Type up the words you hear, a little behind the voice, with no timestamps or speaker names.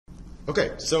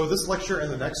Okay, so this lecture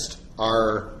and the next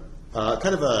are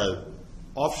kind of a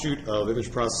offshoot of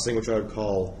image processing, which I would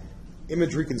call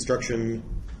image reconstruction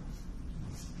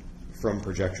from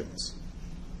projections.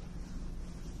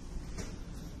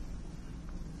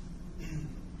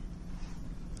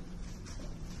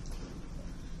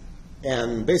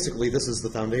 And basically, this is the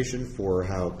foundation for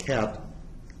how CAT,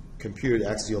 computed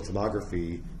axial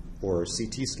tomography, or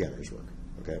CT scanners work,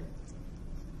 okay?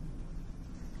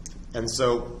 And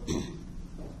so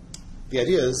the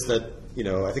idea is that, you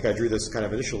know, I think I drew this kind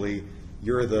of initially.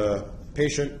 You're the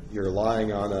patient, you're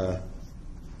lying on a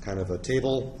kind of a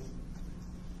table.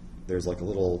 There's like a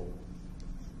little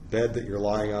bed that you're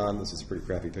lying on. This is a pretty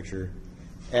crappy picture.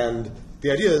 And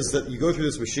the idea is that you go through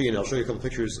this machine, and I'll show you a couple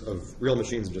pictures of real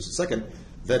machines in just a second,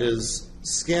 that is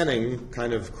scanning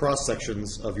kind of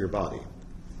cross-sections of your body,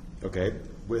 okay,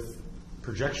 with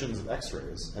projections of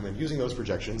x-rays. And then using those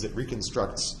projections, it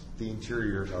reconstructs the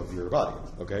interior of your body,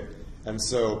 okay? And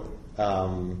so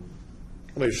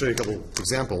let me show you a couple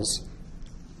examples.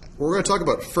 What we're going to talk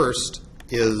about first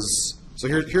is, so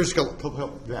here's a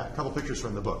couple pictures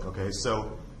from the book, okay?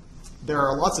 So there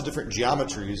are lots of different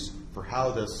geometries for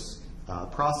how this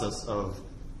process of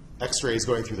x-rays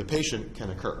going through the patient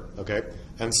can occur, okay?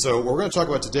 And so what we're going to talk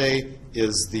about today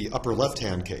is the upper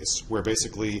left-hand case, where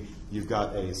basically you've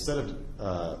got a set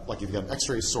of, like you've got an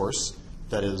x-ray source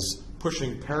that is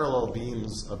pushing parallel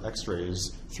beams of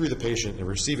x-rays through the patient and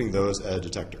receiving those at a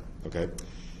detector, okay?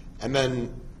 And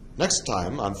then next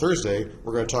time, on Thursday,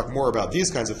 we're going to talk more about these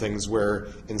kinds of things where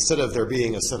instead of there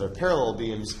being a set of parallel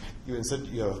beams, you have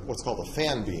what's called a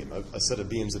fan beam, a set of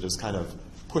beams that is kind of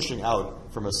pushing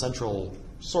out from a central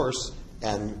source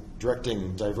and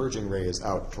directing diverging rays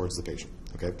out towards the patient,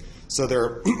 okay? So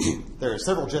there are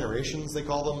several generations, they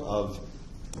call them, of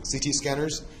CT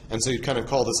scanners, and so you'd kind of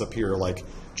call this up here like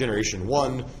generation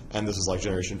 1, and this is like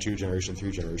generation 2, generation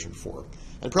 3, generation 4.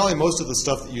 And probably most of the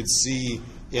stuff that you'd see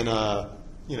in a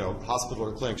hospital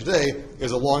or clinic today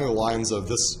is along the lines of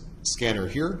this scanner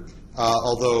here.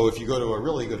 Although if you go to a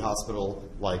really good hospital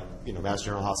like Mass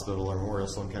General Hospital or Memorial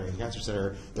Sloan Kettering Cancer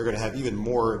Center, they're going to have even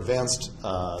more advanced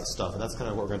stuff, and that's kind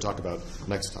of what we're going to talk about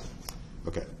next time.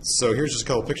 Okay, so here's just a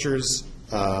couple pictures.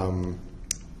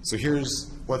 So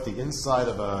here's what the inside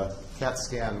of a CAT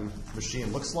scan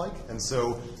machine looks like. And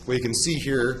so what you can see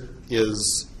here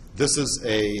is this is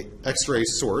a X-ray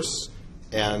source,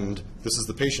 and this is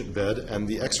the patient bed, and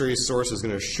the X-ray source is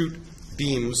going to shoot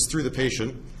beams through the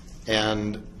patient,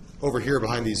 and over here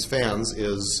behind these fans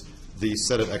is the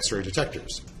set of X-ray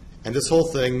detectors. And this whole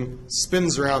thing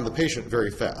spins around the patient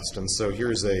very fast. And so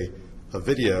here's a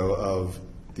video of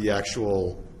the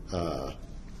actual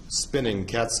spinning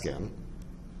CAT scan.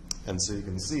 And so you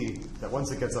can see that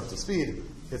once it gets up to speed,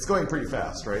 it's going pretty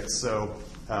fast, right? So,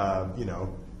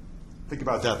 think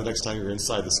about that the next time you're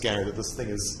inside the scanner, that this thing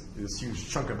is this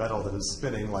huge chunk of metal that is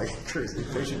spinning like crazy.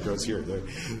 The patient goes here and there.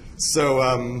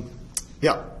 So,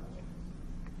 yeah.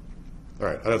 All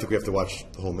right, I don't think we have to watch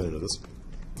the whole minute of this.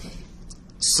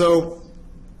 So,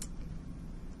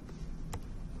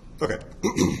 okay.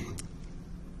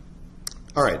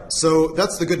 All right, so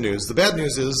that's the good news. The bad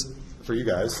news is, for you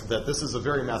guys, that this is a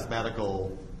very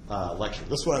mathematical lecture.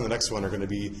 This one and the next one are going to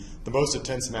be the most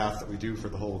intense math that we do for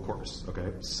the whole course,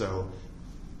 okay? So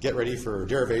get ready for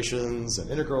derivations and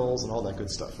integrals and all that good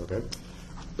stuff, okay?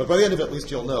 But by the end of it, at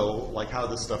least you'll know like how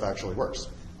this stuff actually works.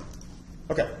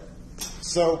 Okay,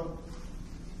 so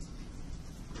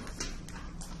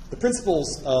the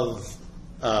principles of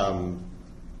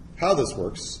how this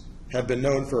works have been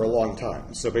known for a long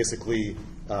time. So basically,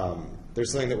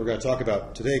 there's something that we're going to talk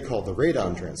about today called the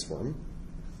Radon transform.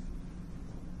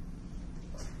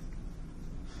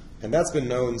 And that's been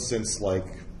known since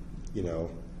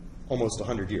almost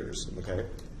 100 years, okay?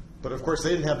 But of course,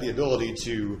 they didn't have the ability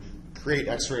to create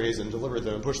x-rays and deliver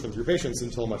them and push them through patients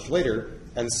until much later.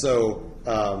 And so,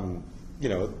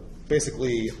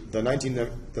 basically the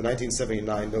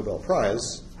 1979 Nobel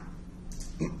Prize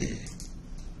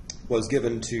was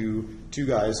given to two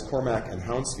guys, Cormack and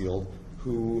Hounsfield,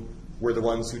 who were the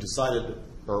ones who decided,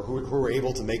 or who were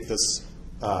able to make this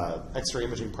X-ray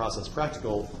imaging process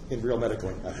practical in real medical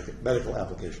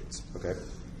applications. Okay.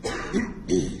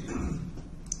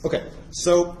 Okay.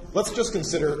 So let's just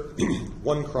consider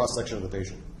one cross section of the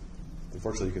patient.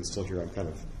 Unfortunately, you can still hear I'm kind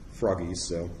of froggy,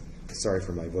 so sorry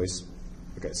for my voice.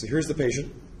 Okay. So here's the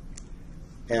patient,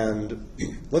 and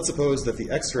let's suppose that the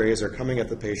X-rays are coming at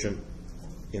the patient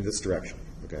in this direction.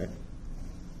 Okay.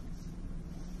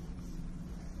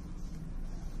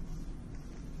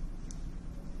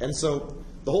 And so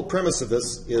the whole premise of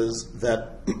this is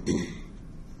that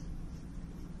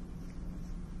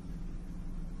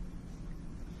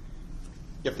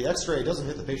if the X-ray doesn't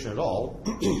hit the patient at all,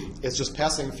 it's just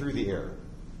passing through the air,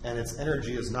 and its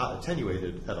energy is not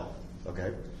attenuated at all,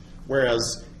 okay?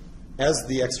 Whereas as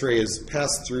the X-ray is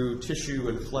passed through tissue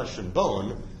and flesh and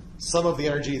bone, some of the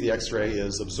energy of the X-ray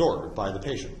is absorbed by the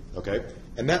patient, okay?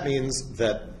 And that means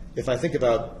that if I think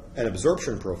about an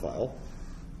absorption profile,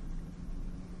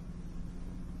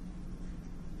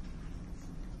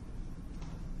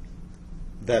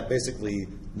 that basically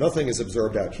nothing is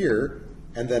absorbed out here,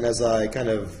 and then as I kind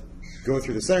of go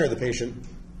through the center of the patient,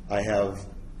 I have,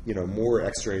 you know, more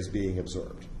X-rays being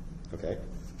absorbed, okay?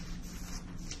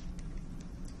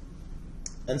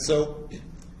 And so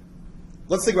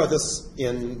let's think about this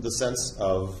in the sense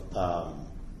of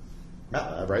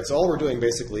Matlab, right? So all we're doing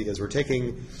basically is we're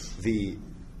taking the,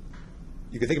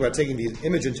 you can think about taking these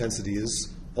image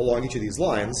intensities along each of these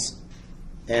lines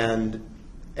and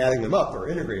adding them up or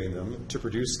integrating them to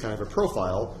produce kind of a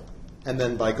profile. And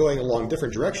then by going along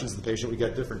different directions of the patient, we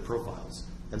get different profiles.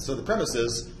 And so the premise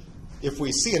is, if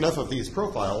we see enough of these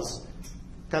profiles,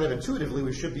 kind of intuitively,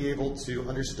 we should be able to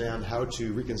understand how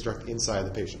to reconstruct inside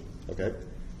the patient, okay?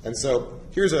 And so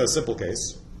here's a simple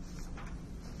case.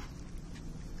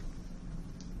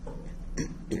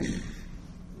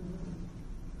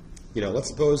 You know, let's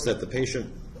suppose that the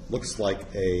patient looks like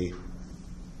a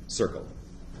circle,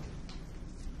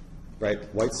 right?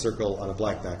 White circle on a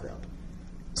black background.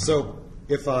 So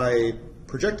if I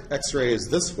project X-rays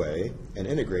this way and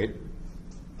integrate,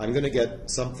 I'm going to get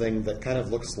something that kind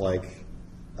of looks like,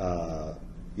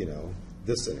 you know,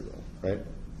 this integral, right?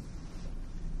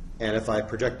 And if I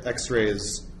project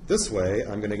X-rays this way,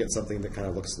 I'm going to get something that kind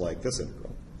of looks like this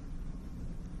integral.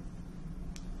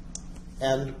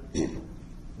 And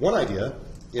one idea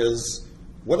is,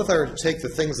 what if I were to take the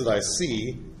things that I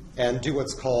see and do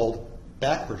what's called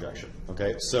backprojection,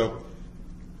 okay? So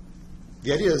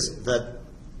the idea is that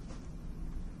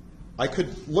I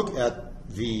could look at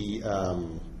the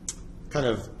kind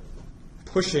of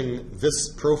pushing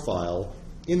this profile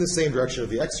in the same direction of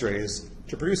the X-rays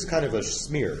to produce kind of a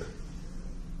smear.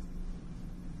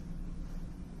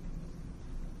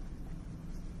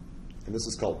 And this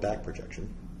is called backprojection.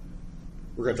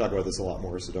 We're going to talk about this a lot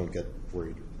more, so don't get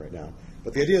worried right now.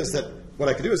 But the idea is that what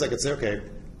I could do is I could say, okay,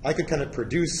 I could kind of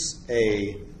produce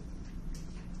a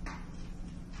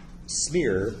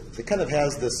smear that kind of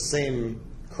has this same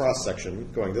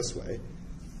cross-section going this way.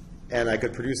 And I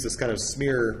could produce this kind of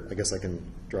smear, I guess I can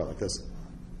draw it like this,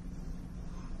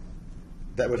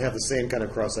 that would have the same kind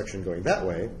of cross-section going that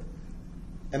way.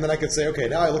 And then I could say, okay,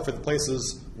 now I look for the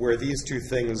places where these two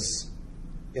things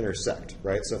intersect,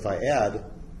 right? So if I add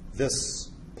this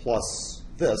plus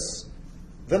this,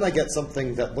 then I get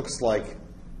something that looks like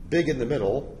big in the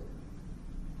middle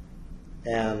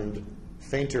and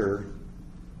fainter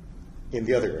in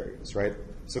the other areas, right?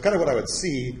 So kind of what I would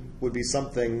see would be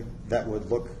something that would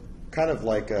look kind of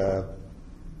like a,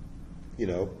 you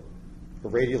know, a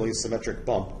radially symmetric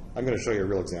bump. I'm going to show you a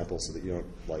real example so that you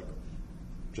don't like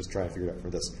just try to figure it out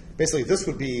from this. Basically, this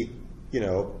would be, you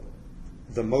know,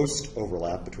 the most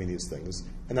overlap between these things,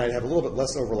 and I'd have a little bit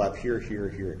less overlap here, here,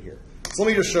 here, and here. So let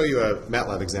me just show you a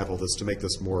Matlab example of this to make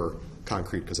this more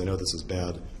concrete, because I know this is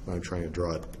bad when I'm trying to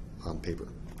draw it on paper.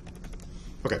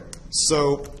 Okay,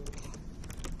 so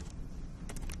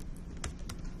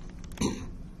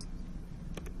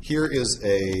here is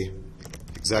a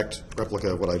exact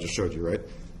replica of what I just showed you, right?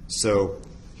 So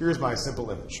here's my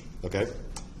simple image, okay?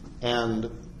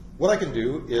 And what I can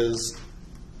do is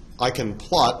I can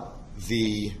plot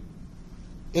the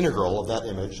integral of that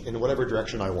image in whatever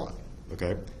direction I want,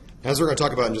 okay? As we're going to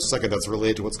talk about in just a second, that's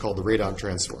related to what's called the Radon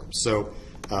transform. So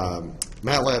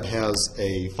Matlab has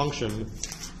a function,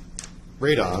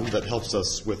 Radon, that helps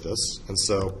us with this. And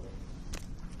so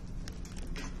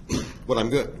what I'm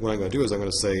going to do is I'm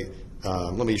going to say,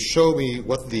 let me show me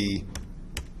what the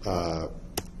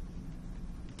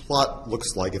plot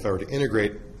looks like if I were to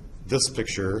integrate this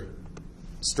picture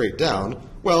straight down.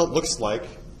 Well, it looks like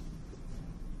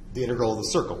the integral of the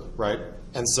circle, right?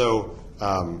 And so,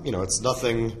 you know, it's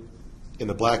nothing in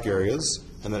the black areas,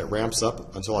 and then it ramps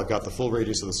up until I've got the full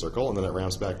radius of the circle, and then it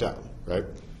ramps back down, right?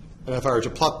 And if I were to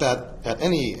plot that at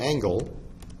any angle,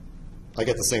 I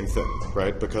get the same thing,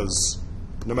 right? Because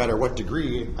no matter what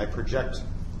degree I project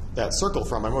that circle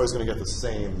from, I'm always going to get the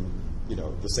same, you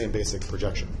know, the same basic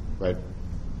projection, right?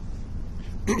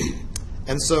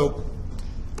 And so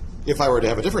if I were to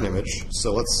have a different image,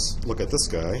 so let's look at this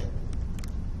guy.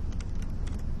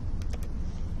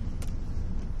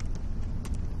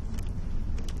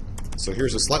 So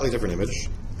here's a slightly different image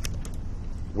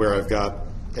where I've got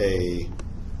a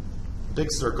big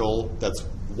circle that's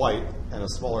white and a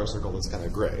smaller circle that's kind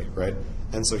of gray, right?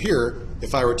 And so here,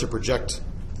 if I were to project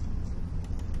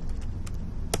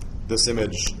this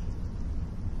image,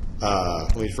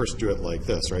 let me first do it like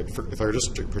this, right? If I were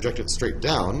just to project it straight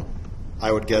down,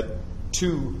 I would get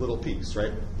two little peaks,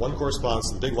 right? One corresponds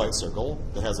to the big white circle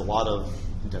that has a lot of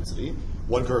intensity.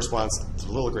 One corresponds to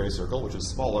the little gray circle, which is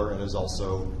smaller and is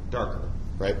also darker,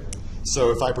 right?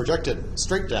 So if I project it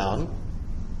straight down,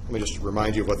 let me just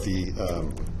remind you of what the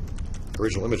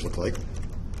original image looked like.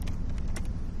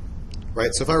 Right,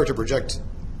 so if I were to project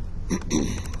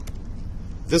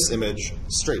this image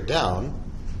straight down,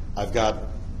 I've got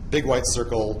big white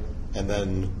circle and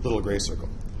then little gray circle.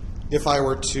 If I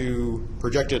were to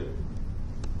project it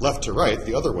left to right,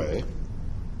 the other way,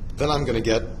 then I'm going to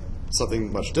get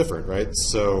something much different, right?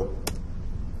 So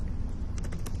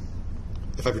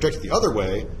if I project it the other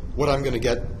way, what I'm going to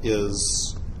get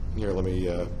is, here, let me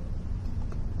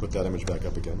put that image back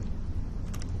up again.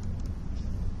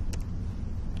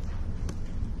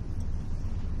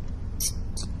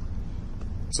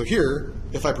 So here,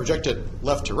 if I project it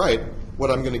left to right,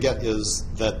 what I'm going to get is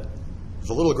that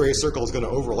the little gray circle is going to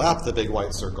overlap the big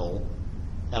white circle,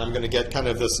 and I'm going to get kind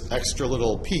of this extra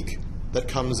little peak that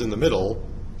comes in the middle.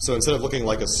 So instead of looking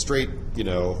like a straight,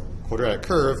 quadratic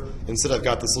curve, instead I've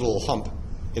got this little hump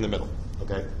in the middle.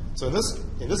 Okay. So in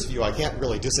this view, I can't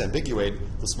really disambiguate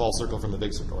the small circle from the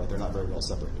big circle, right? They're not very well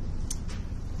separated.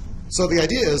 So the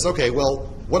idea is, okay, well,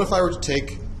 what if I were to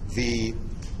take the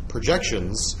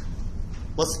projections?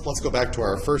 Let's go back to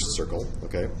our first circle,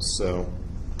 okay? So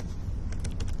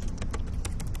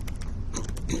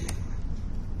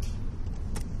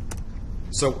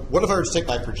what if I were to take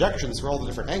my projections for all the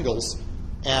different angles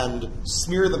and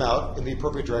smear them out in the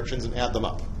appropriate directions and add them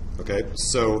up, okay?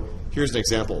 So here's an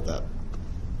example of that.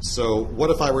 So what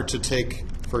if I were to take,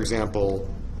 for example,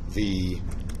 and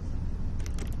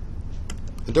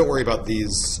don't worry about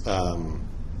these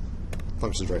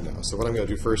functions right now. So what I'm going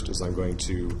to do first is I'm going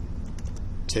to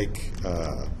take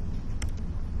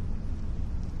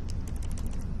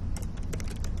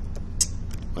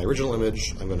my original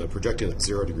image, I'm going to project it at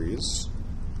 0 degrees,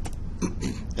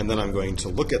 and then I'm going to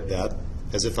look at that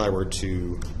as if I were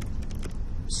to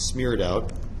smear it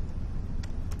out.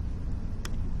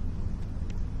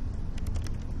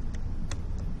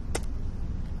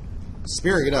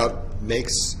 Smearing it out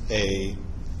makes a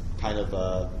kind of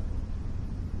a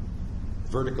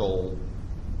vertical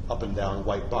up and down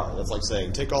white bar. That's like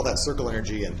saying, take all that circle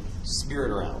energy and smear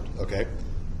it around, okay?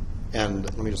 And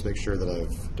let me just make sure that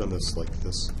I've done this like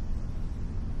this.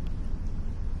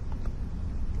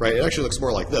 Right, it actually looks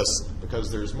more like this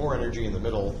because there's more energy in the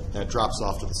middle and it drops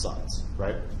off to the sides,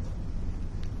 right?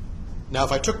 Now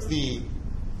if I took the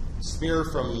smear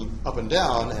from up and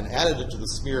down and added it to the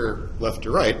smear left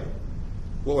to right,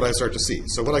 what would I start to see?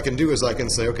 So what I can do is I can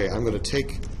say, okay, I'm going to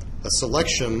take a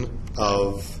selection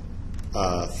of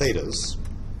thetas,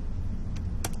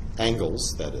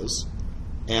 angles, that is,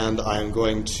 and I'm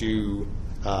going to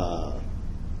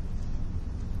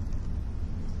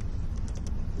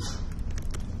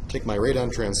take my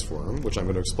radon transform, which I'm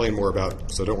going to explain more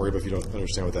about, so don't worry if you don't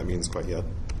understand what that means quite yet.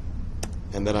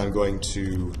 And then I'm going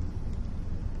to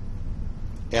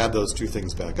add those two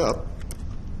things back up.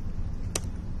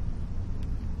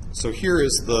 So here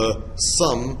is the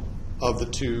sum of the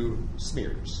two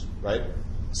smears, right?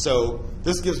 So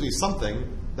this gives me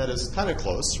something that is kind of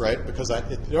close, right? Because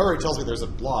it already tells me there's a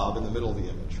blob in the middle of the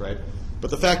image, right?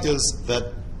 But the fact is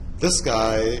that this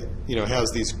guy,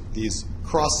 has these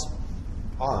cross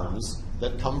arms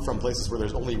that come from places where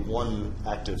there's only one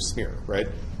active smear, right?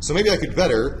 So maybe I could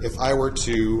better if I were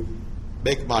to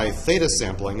make my theta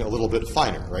sampling a little bit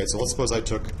finer, right? So let's suppose I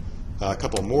took a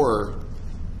couple more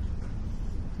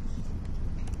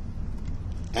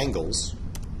angles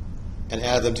and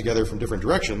add them together from different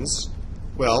directions.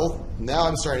 Well, now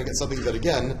I'm starting to get something that,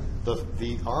 again,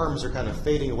 the arms are kind of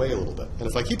fading away a little bit. And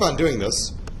if I keep on doing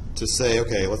this to say,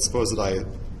 okay, let's suppose that I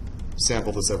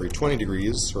sample this every 20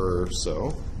 degrees or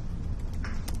so,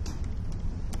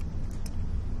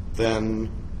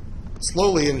 then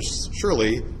slowly and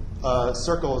surely a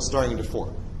circle is starting to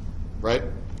form, right?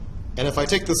 And if I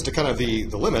take this to kind of the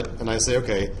limit and I say,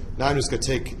 okay, now I'm just going to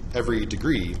take every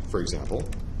degree, for example,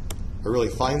 a really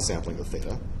fine sampling of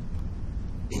theta,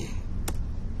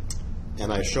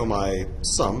 and I show my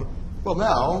sum, well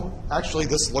now, actually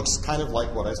this looks kind of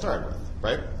like what I started with,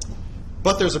 right?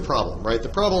 But there's a problem, right? The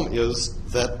problem is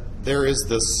that there is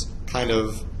this kind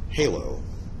of halo,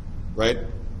 right?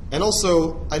 And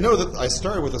also, I know that I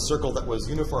started with a circle that was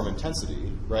uniform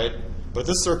intensity, right? But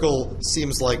this circle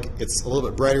seems like it's a little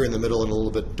bit brighter in the middle and a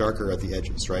little bit darker at the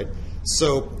edges, right?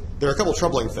 So there are a couple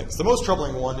troubling things. The most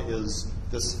troubling one is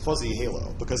this fuzzy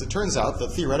halo, because it turns out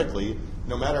that theoretically,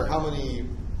 no matter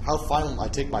how fine I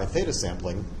take my theta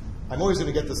sampling, I'm always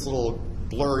going to get this little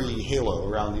blurry halo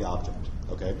around the object,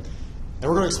 okay? And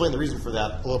we're going to explain the reason for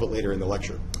that a little bit later in the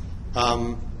lecture.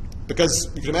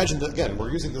 Because you can imagine that, again,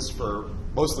 we're using this for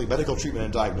mostly medical treatment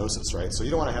and diagnosis, right? So you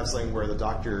don't want to have something where the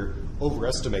doctor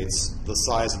overestimates the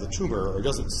size of the tumor or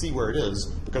doesn't see where it is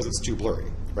because it's too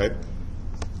blurry, right?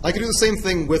 I can do the same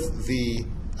thing with the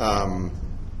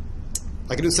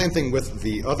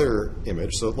other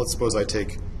image. So let's suppose I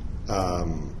take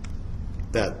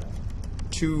that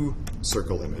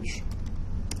 2-circle image.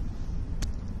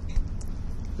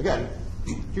 Again,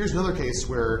 here's another case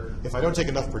where if I don't take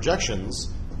enough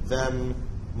projections, then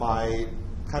my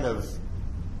kind of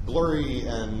blurry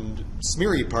and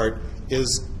smeary part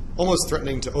is almost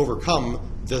threatening to overcome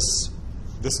this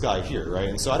guy here, right?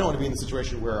 And so I don't want to be in the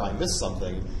situation where I miss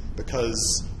something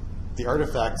because the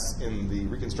artifacts in the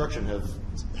reconstruction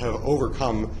have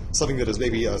overcome something that is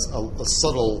maybe a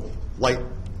subtle light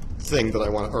thing that I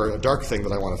want, or a dark thing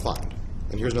that I want to find.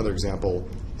 And here's another example.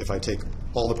 If I take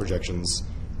all the projections,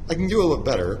 I can do a little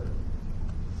better,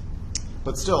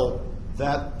 but still,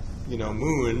 that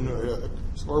moon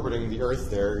orbiting the Earth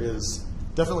there is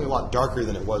definitely a lot darker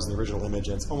than it was in the original image,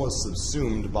 and it's almost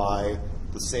subsumed by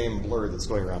the same blur that's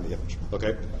going around the image.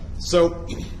 Okay, so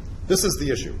this is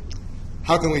the issue.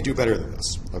 How can we do better than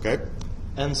this? Okay,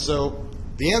 and so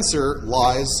the answer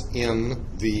lies in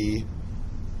the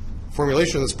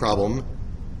formulation of this problem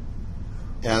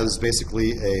as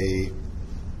basically a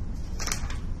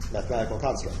mathematical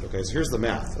construct. Okay, so here's the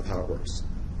math of how it works.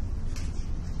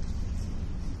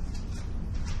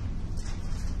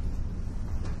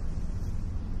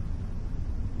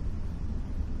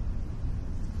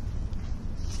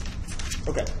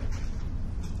 Okay,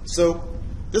 so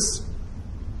this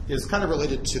is kind of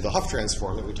related to the Hough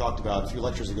transform that we talked about a few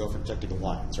lectures ago for detecting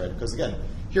lines, right? Because again,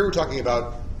 here we're talking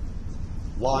about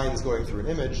lines going through an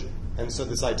image, and so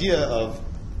this idea of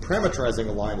parametrizing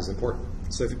a line is important.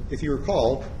 So if you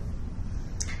recall,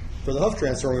 for the Hough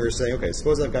transform, we were saying, okay,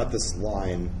 suppose I've got this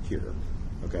line here,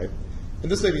 okay?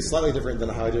 And this may be slightly different than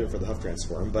how I did it for the Hough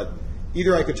transform, but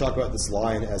either I could talk about this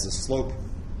line as a slope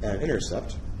and an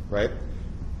intercept, right?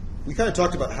 We kind of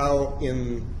talked about how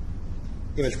in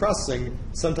image processing,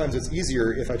 sometimes it's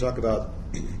easier if I talk about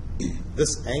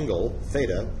this angle,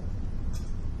 theta,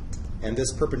 and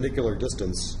this perpendicular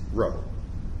distance, rho,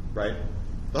 right?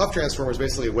 The Hough transform is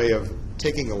basically a way of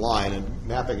taking a line and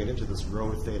mapping it into this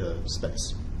rho theta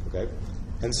space, okay?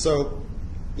 And so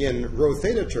in rho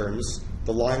theta terms,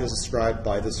 the line is described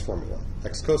by this formula,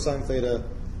 x cosine theta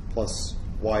plus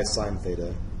y sine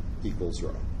theta equals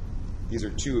rho. These are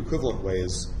two equivalent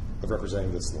ways of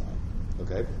representing this line,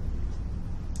 okay?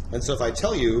 And so if I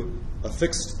tell you a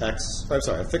fixed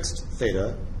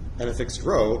theta and a fixed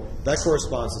rho, that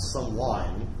corresponds to some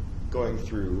line going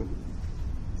through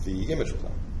the image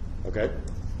plane, okay?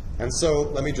 And so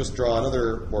let me just draw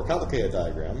another more complicated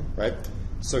diagram, right?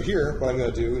 So here, what I'm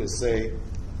going to do is say,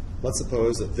 let's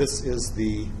suppose that this is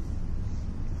the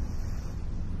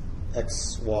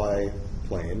xy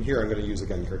plane. Here I'm going to use,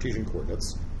 again, Cartesian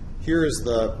coordinates. Here is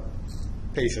the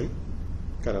patient,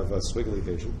 kind of a squiggly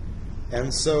patient.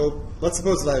 And so let's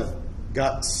suppose that I've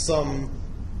got some,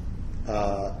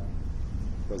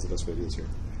 what's the best way to do this here?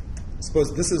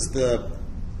 Suppose this is the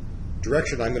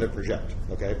direction I'm going to project,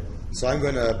 okay? So I'm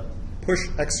going to push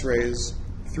X-rays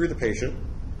through the patient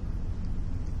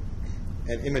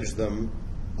and image them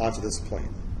onto this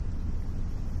plane.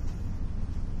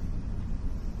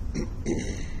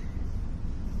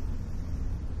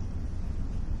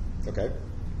 Okay?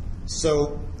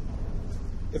 So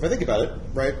if I think about it,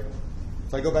 right,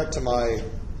 if I go back to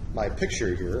my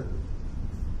picture here,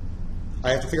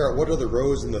 I have to figure out what are the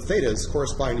rhos and the thetas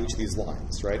corresponding to each of these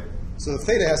lines, right? So the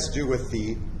theta has to do with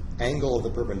the angle of the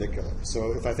perpendicular.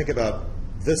 So if I think about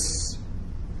this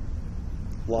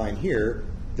line here,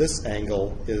 this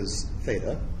angle is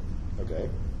theta, okay?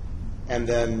 And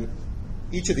then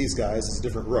each of these guys is a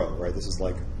different rho, right? This is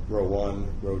like rho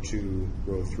 1, rho 2,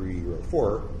 rho 3, rho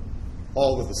 4,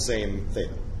 all with the same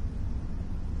theta.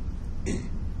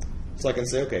 So I can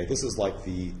say, okay, this is like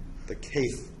the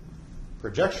kth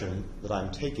projection that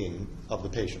I'm taking of the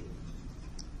patient.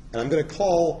 And I'm going to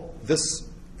call this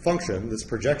function, this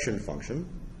projection function,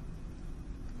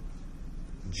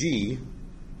 g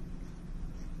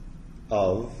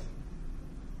of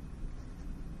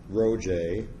rho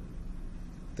j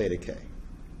theta k,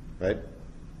 right?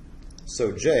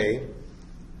 So j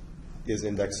is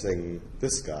indexing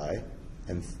this guy,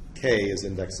 and k is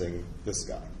indexing this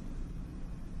guy.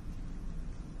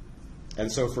 And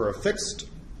so for a fixed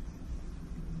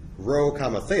rho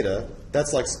comma theta,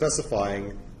 that's like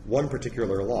specifying one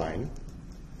particular line,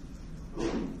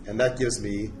 and that gives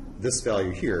me this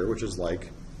value here, which is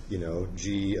like, you know,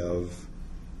 g of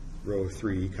rho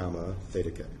 3 comma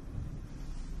theta k.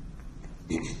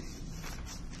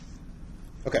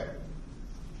 Okay.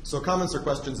 So comments or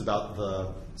questions about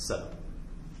the setup?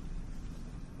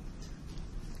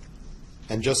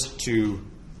 And just to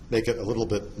make it a little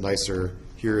bit nicer,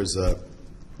 here is a,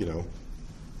 you know,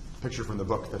 picture from the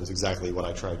book that is exactly what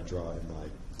I tried to draw in my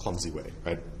clumsy way,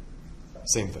 right?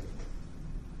 Same thing.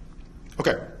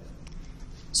 Okay.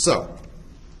 So,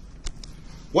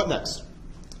 what next?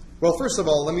 Well, first of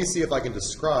all, let me see if I can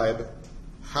describe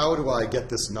how do I get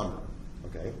this number,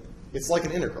 okay? It's like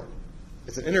an integral.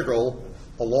 It's an integral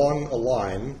along a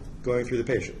line going through the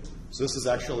patient. So this is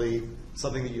actually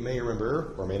something that you may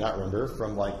remember or may not remember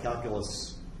from like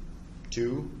calculus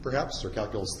 2, perhaps, or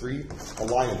calculus 3, a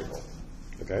line integral,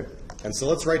 okay? And so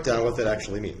let's write down what that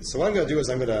actually means. So what I'm going to do is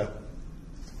I'm going to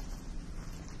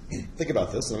think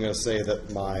about this, and I'm going to say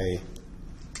that my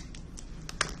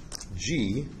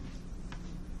g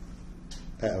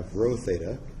of rho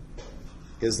theta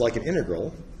is like an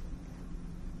integral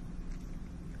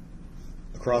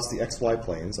across the xy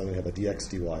planes. I'm going to have a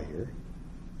dx dy here.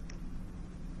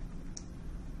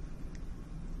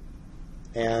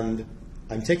 And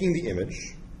I'm taking the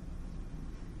image,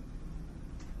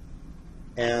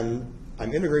 and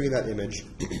I'm integrating that image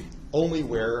only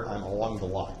where I'm along the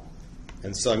line.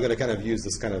 And so I'm going to kind of use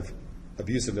this kind of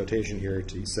abusive notation here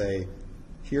to say,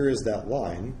 here is that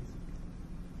line.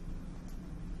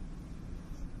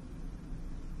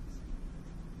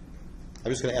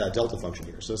 I'm just going to add a delta function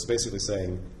here. So it's basically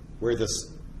saying where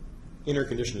this inner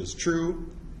condition is true,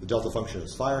 the delta function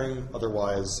is firing,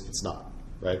 otherwise it's not,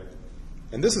 right?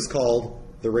 And this is called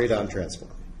the Radon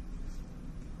transform.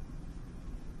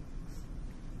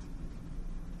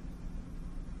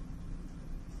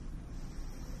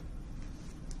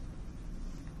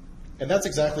 And that's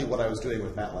exactly what I was doing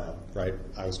with Matlab, right?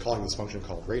 I was calling this function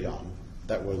called Radon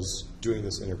that was doing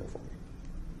this integral for me.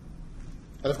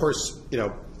 And of course, you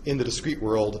know, in the discrete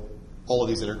world, all of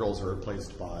these integrals are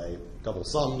replaced by double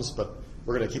sums, but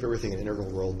we're going to keep everything in integral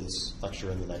world this lecture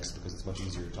and the next because it's much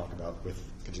easier to talk about with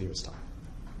continuous time.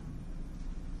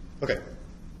 Okay,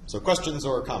 so questions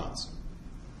or comments?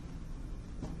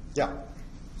 Yeah?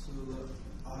 So the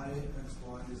I, X,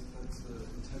 Y, that's the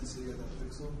intensity of that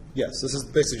pixel? Yes, this is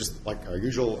basically just like our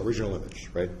usual original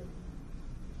image, right?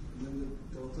 And then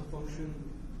the delta function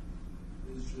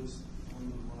is just on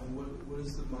the line. What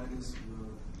is the minus rho?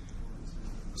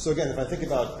 So again, if I think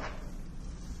about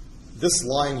this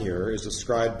line here is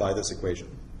described by this equation,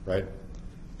 right?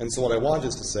 And so what I want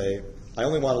is to say, I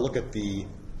only want to look at the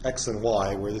x and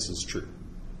y where this is true,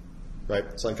 right?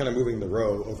 So I'm kind of moving the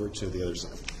row over to the other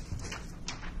side.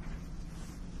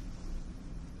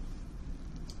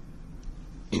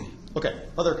 Okay,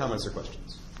 other comments or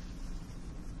questions?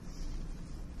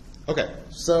 Okay,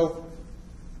 so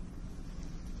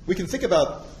we can think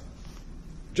about,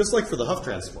 just like for the Hough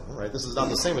transform, right? This is not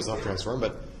the same as the Hough transform,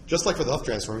 but just like for the Hough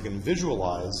transform, we can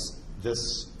visualize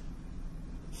this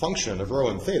function of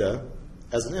rho and theta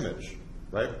as an image,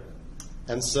 right?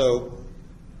 And so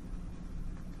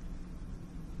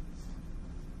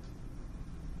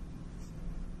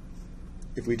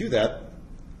if we do that,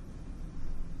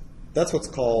 that's what's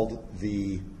called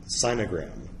the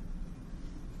sinogram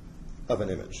of an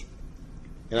image.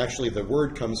 And actually the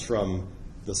word comes from,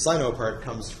 the sino part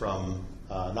comes from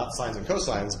not sines and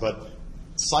cosines, but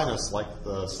sinus, like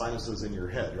the sinuses in your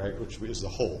head, right, which is the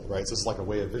hole, right? So it's like a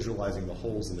way of visualizing the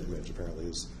holes in the image, apparently,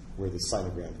 is where the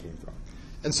sinogram came from.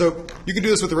 And so you can do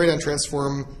this with the Radon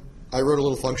transform. I wrote a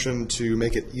little function to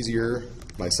make it easier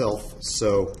myself.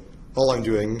 So all I'm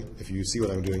doing, if you see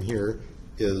what I'm doing here,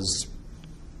 is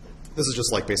this is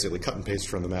just like basically cut and paste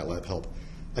from the Matlab help.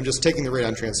 I'm just taking the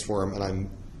Radon transform and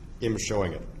I'm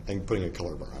showing it and putting a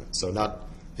color bar on it. So not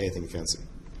anything fancy.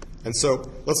 And so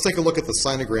let's take a look at the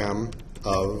sinogram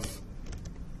of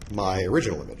my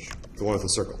original image, the one with the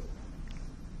circle.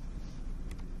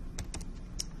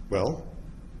 Well,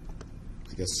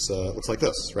 I guess it looks like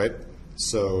this, right?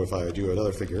 So if I do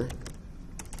another figure,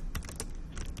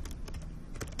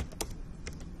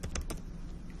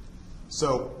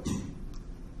 so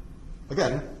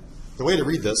again, the way to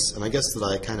read this, and I guess that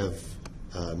I kind of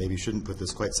maybe shouldn't put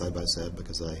this quite side by side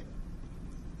because I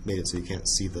made it so you can't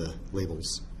see the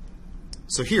labels.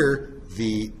 So here,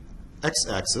 the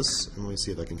x-axis, and let me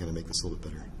see if I can kind of make this a little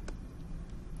bit better.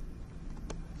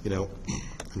 You know,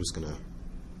 I'm just going to do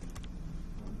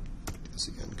this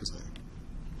again because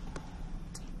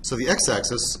so the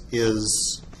x-axis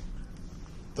is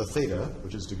the theta,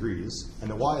 which is degrees, and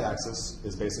the y-axis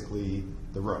is basically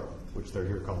the rho, which they're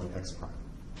here calling x prime.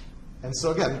 And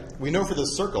so again, we know for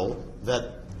this circle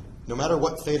that no matter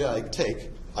what theta I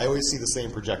take, I always see the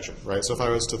same projection, right? So if I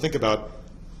was to think about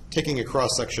taking a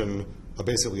cross-section of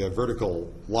basically a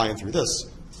vertical line through this,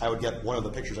 I would get one of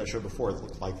the pictures I showed before that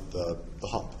looked like the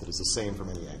hump that is the same from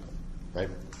any angle, right?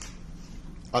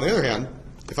 On the other hand,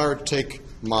 if I were to take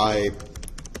my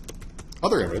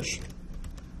other image,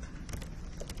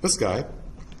 this guy,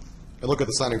 and look at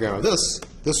the sinogram of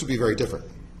this would be very different.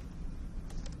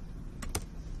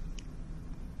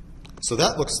 So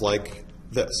that looks like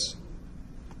this.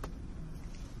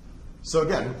 So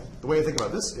again, the way to think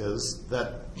about this is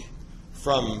that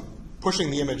from pushing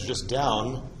the image just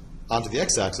down onto the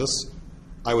x-axis,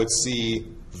 I would see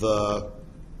the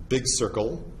big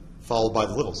circle followed by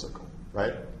the little circle,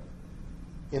 right?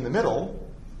 In the middle,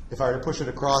 if I were to push it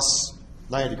across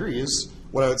 90 degrees,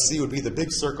 what I would see would be the big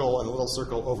circle and the little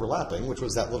circle overlapping, which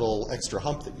was that little extra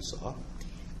hump that you saw.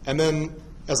 And then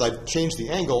as I change the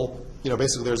angle,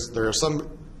 basically there are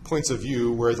some points of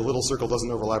view where the little circle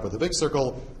doesn't overlap with the big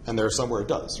circle, and there are some where it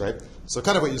does, right? So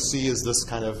kind of what you see is this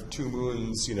kind of two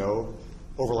moons,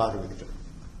 overlapping with each other.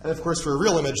 And of course, for a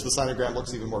real image, the sinogram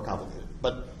looks even more complicated.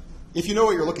 But if you know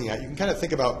what you're looking at, you can kind of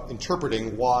think about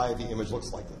interpreting why the image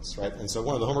looks like this, right? And so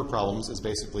one of the homework problems is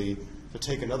basically to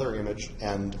take another image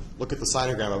and look at the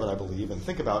sinogram of it, I believe, and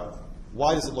think about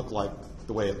why does it look like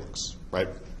the way it looks, right?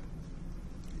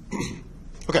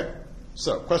 Okay,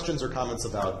 so questions or comments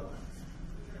about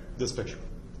this picture?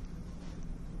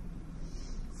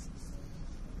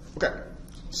 Okay,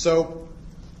 so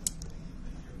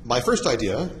my first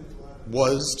idea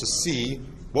was to see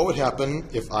what would happen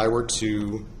if I were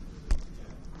to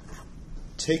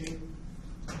take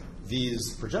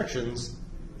these projections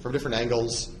from different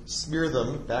angles, smear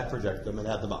them, back project them, and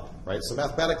add them up, right? So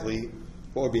mathematically,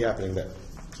 what would be happening there?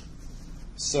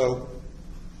 So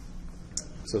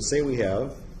say we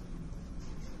have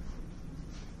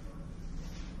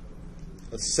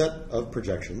a set of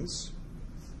projections,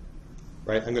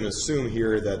 right? I'm going to assume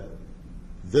here that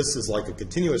this is like a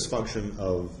continuous function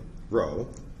of rho,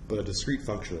 but a discrete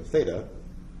function of theta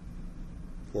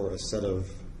for a set of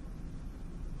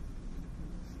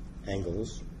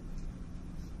angles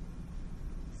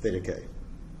theta k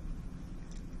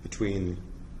between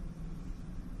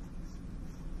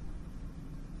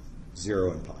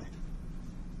 0 and pi.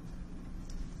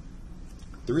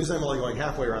 The reason I'm only going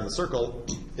halfway around the circle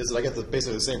is that I get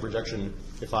basically the same projection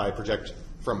if I project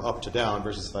from up to down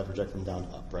versus if I project from down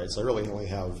to up, right? So I really only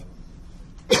have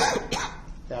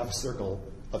half a circle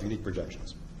of unique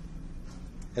projections.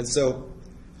 And so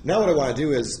now what I want to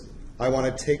do is I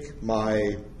want to take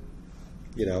my,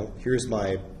 here's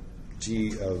my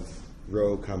g of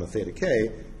rho comma theta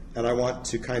k, and I want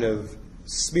to kind of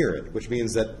smear it, which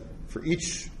means that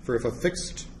for a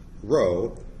fixed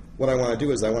rho, what I want to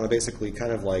do is I want to basically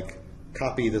kind of like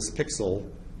copy this pixel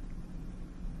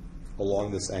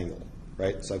along this angle,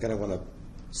 right? So I kind of want to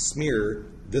smear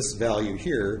this value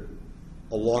here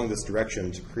along this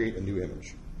direction to create a new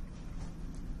image.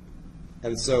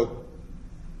 And so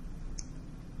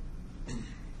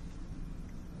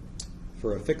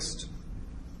for a fixed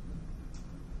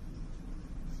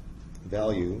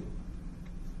value,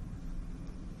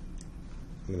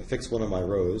 I'm going to fix one of my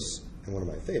rhos and one of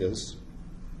my thetas,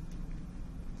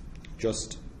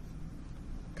 just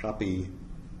copy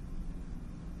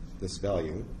this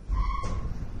value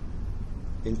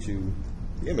into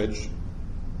the image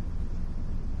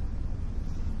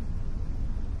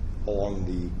along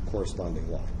the corresponding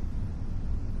line.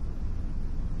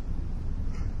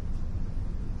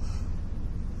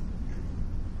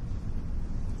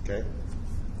 Okay?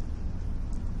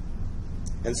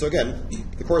 And so again,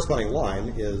 the corresponding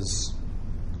line is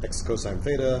x cosine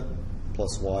theta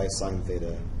plus y sine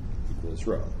theta equals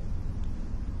rho.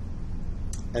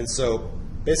 And so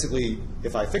basically,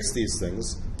 if I fix these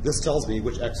things, this tells me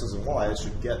which x's and y's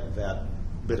should get that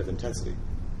bit of intensity.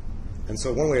 And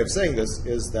so one way of saying this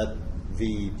is that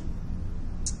the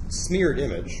smeared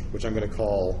image, which I'm going to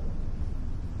call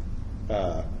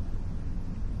so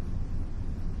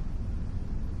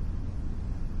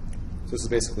this is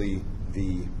basically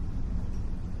the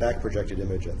back projected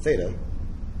image at theta,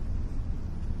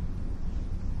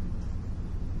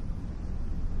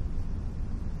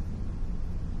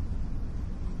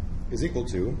 is equal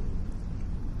to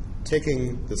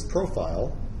taking this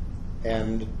profile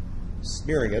and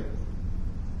smearing it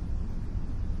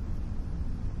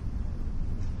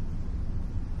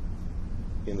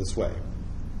in this way,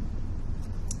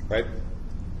 right?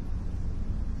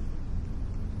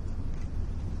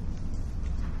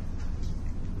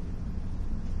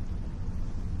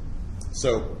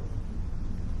 So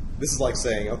this is like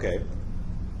saying, okay,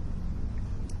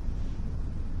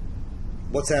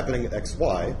 what's happening at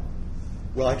xy?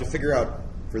 Well, I have to figure out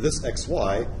for this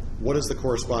xy, what is the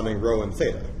corresponding rho and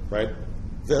theta, right?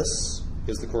 This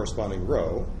is the corresponding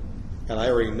rho, and I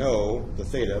already know the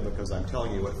theta because I'm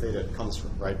telling you what theta it comes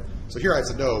from, right? So here I have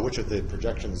to know which of the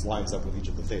projections lines up with each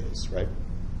of the thetas, right?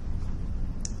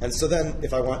 And so then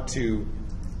if I want to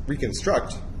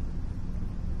reconstruct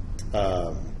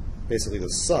basically the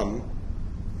sum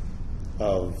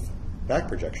of back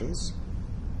projections,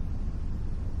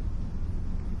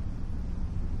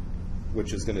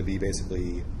 which is going to be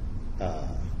basically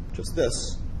just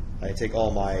this, I take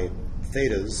all my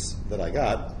thetas that I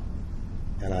got,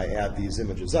 and I add these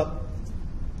images up.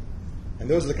 And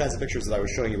those are the kinds of pictures that I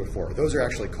was showing you before. Those are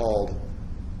actually called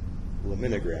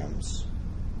laminograms.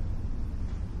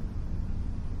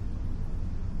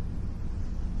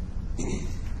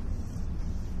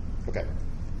 Okay.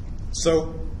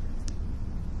 So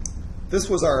this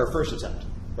was our first attempt,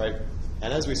 right?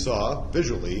 And as we saw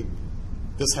visually,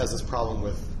 this has this problem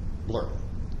with blur,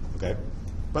 okay?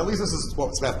 But at least this is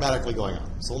what's mathematically going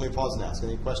on. So let me pause and ask.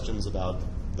 Any questions about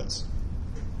this?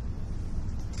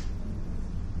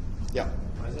 Yeah?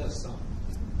 Why is that a sum?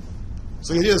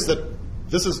 So the idea is that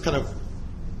this is kind of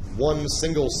one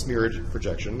single smeared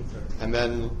projection, and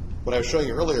then what I was showing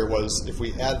you earlier was if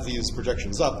we add these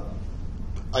projections up,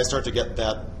 I start to get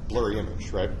that blurry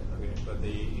image, right? Okay, but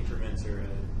the increments are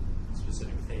a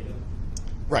specific theta?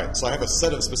 Right, so I have a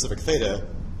set of specific theta,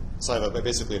 so I have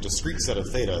basically a discrete set of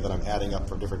theta that I'm adding up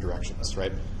from different directions,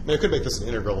 right? I mean, I could make this an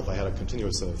integral if I had a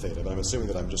continuous set of theta, but I'm assuming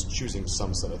that I'm just choosing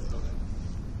some set of theta. Okay.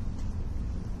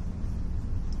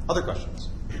 Other questions?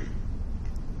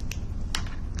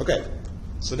 Okay,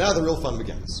 so now the real fun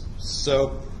begins.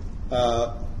 So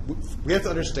we have to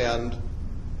understand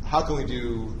how can we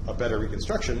do a better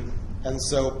reconstruction, and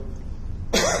so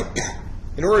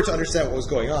in order to understand what was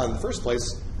going on in the first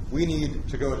place, we need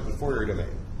to go to the Fourier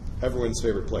domain, everyone's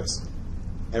favorite place.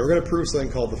 And we're going to prove something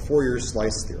called the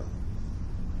Fourier-Slice theorem.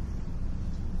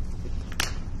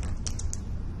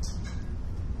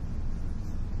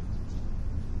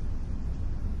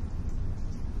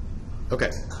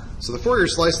 Okay, so the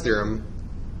Fourier-Slice theorem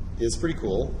is pretty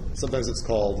cool. Sometimes it's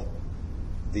called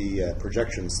the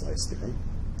projection slice theorem.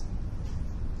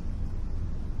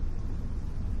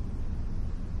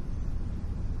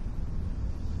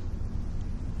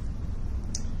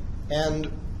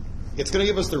 And it's going to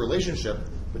give us the relationship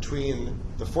between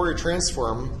the Fourier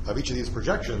transform of each of these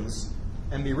projections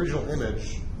and the original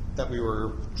image that we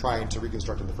were trying to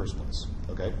reconstruct in the first place.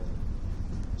 Okay?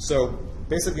 So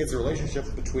basically it's a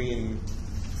relationship between,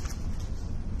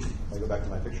 I'll go back to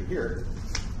my picture here.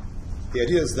 The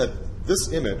idea is that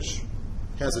this image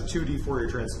has a 2D Fourier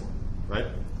transform, right?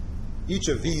 Each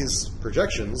of these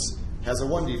projections has a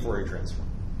 1D Fourier transform.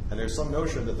 And there's some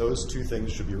notion that those two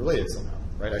things should be related somehow,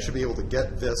 right? I should be able to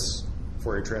get this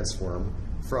Fourier transform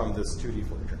from this 2D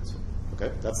Fourier transform.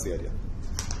 Okay, that's the idea.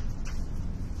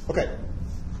 Okay,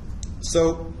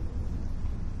 so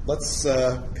let's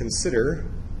consider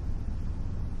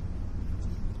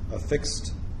a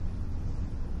fixed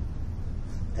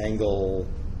angle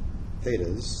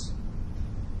theta's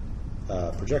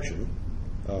projection.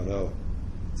 Oh no,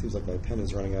 it seems like my pen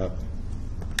is running out.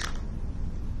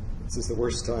 This is the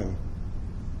worst time.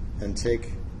 And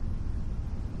take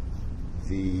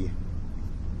the,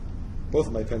 both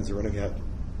of my pens are running out.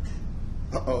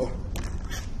 Uh-oh.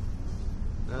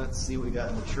 Let's see what we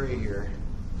got in the tray here.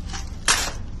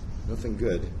 Nothing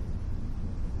good.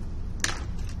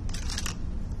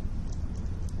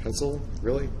 Pencil?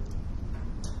 Really?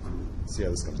 Let's see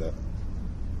how this comes out.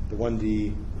 The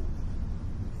 1D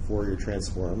Fourier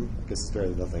transform. I guess it's better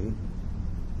than nothing.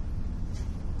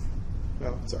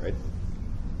 No, it's all right.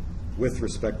 With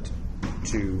respect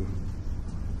to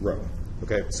rho.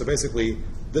 Okay, so basically,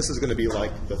 this is going to be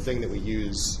like the thing that we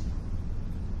use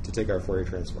to take our Fourier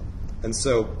transform. And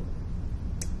so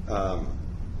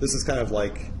this is kind of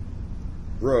like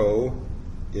rho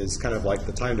is kind of like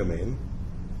the time domain.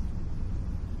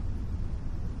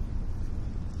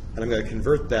 And I'm going to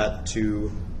convert that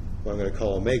to what I'm going to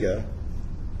call omega,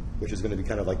 which is going to be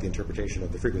kind of like the interpretation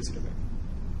of the frequency domain.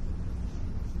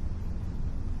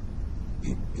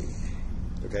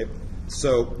 Okay,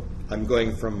 so I'm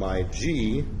going from my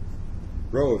g,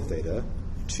 rho of theta,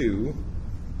 to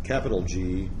capital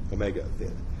G, omega of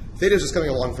theta. Theta is just coming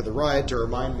along for the ride to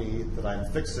remind me that I'm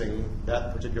fixing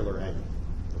that particular angle.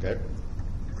 Okay?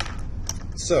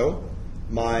 So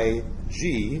my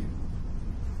g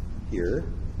here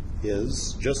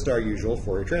is just our usual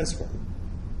Fourier transform.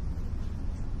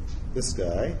 This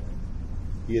guy,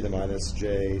 e to the minus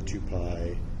j 2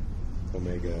 pi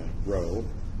omega rho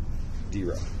d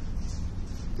rho.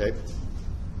 Okay?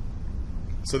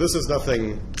 So this is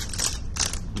nothing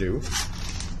new.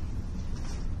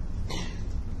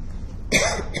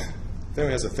 If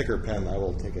anyone has a thicker pen, I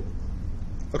will take it.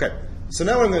 Okay, so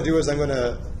now what I'm going to do is I'm going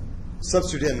to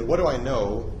substitute in what do I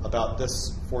know about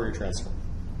this Fourier transform.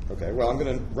 Okay, well, I'm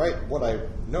going to write what I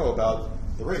know about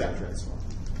the Radon transform.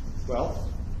 Well,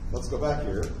 let's go back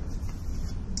here.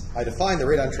 I define the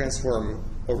Radon transform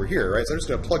over here, right? So I'm just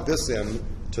going to plug this in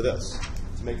to this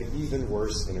to make an even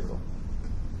worse integral.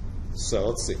 So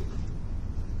let's see.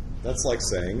 That's like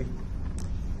saying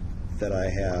that I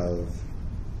have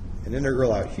an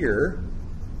integral out here,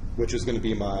 which is going to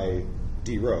be my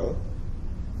d rho.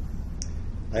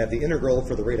 I have the integral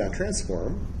for the Radon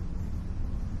transform.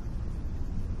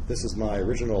 This is my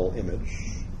original image.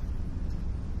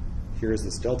 Here is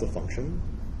this delta function.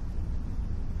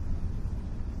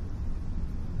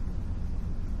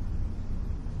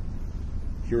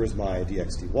 Here is my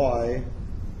dx dy.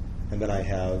 And then I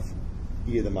have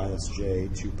e to the minus j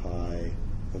 2 pi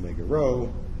omega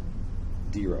rho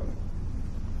d rho.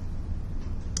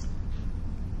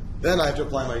 Then I have to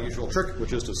apply my usual trick,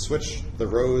 which is to switch the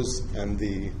rhos and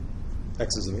the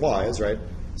x's and y's, right?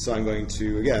 So I'm going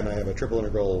to, again, I have a triple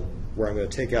integral where I'm going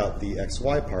to take out the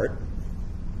xy part.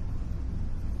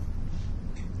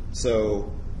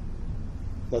 So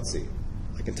let's see.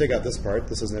 I can take out this part.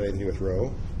 This doesn't have anything to do with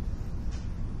rho.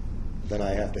 Then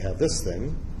I have to have this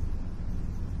thing.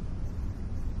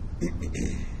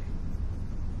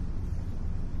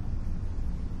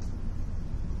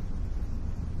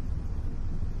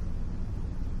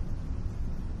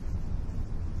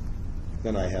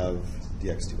 Then I have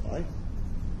dx dy.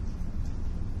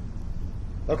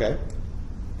 Okay.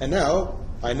 And now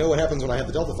I know what happens when I have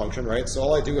the delta function, right? So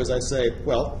all I do is I say,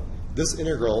 well, this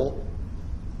integral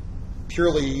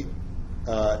purely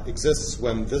exists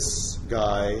when this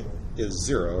guy is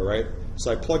 0, right?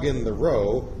 So I plug in the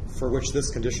rho for which this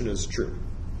condition is true.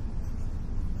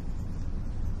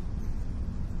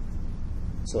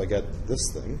 So I get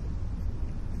this thing,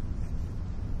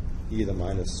 e to the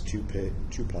minus 2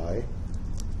 pi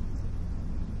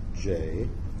j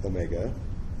omega.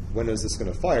 When is this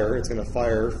going to fire? It's going to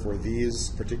fire for these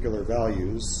particular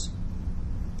values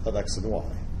of x and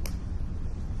y,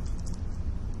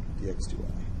 dx dy.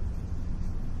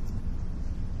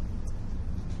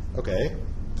 Okay,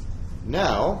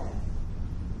 now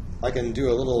I can do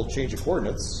a little change of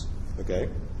coordinates. Okay,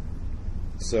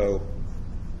 so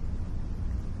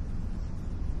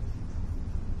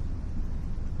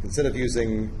instead of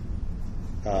using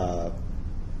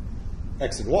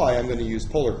x and y, I'm going to use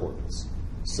polar coordinates.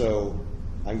 So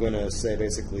I'm going to say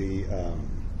basically,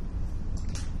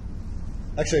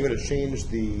 actually I'm going to change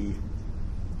the,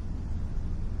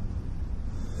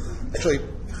 actually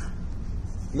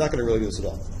I'm not going to really do this at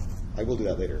all. I will do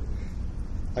that later.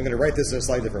 I'm going to write this in a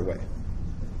slightly different way.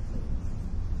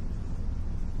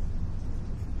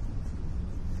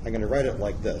 I'm going to write it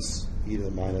like this, e to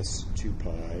the minus 2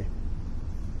 pi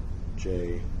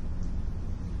j.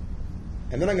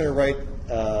 And then I'm going to write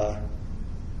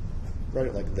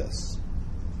it like this,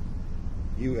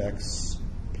 ux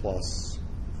plus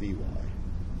vy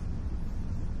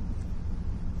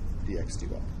dx dy.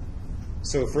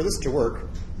 So for this to work,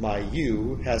 my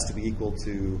u has to be equal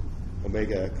to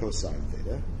omega cosine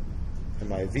theta, and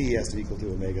my v has to be equal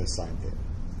to omega sine theta.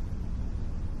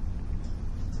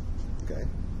 Okay.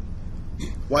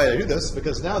 Why did I do this?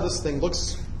 Because now this thing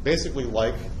looks basically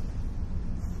like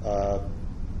a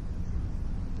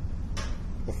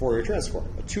Fourier transform,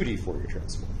 a 2D Fourier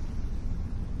transform.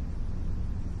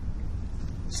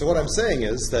 So what I'm saying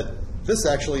is that this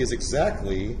actually is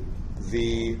exactly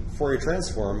the Fourier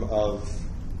transform of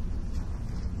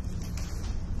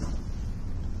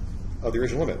the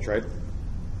original image, right?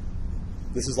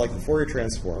 This is like the Fourier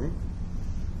transform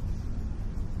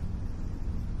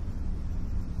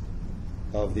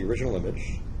of the original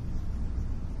image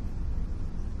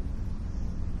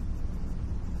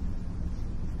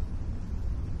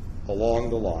along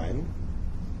the line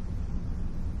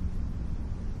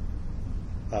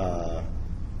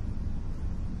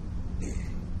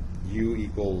u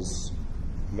equals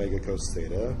omega cos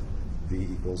theta, v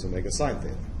equals omega sine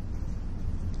theta.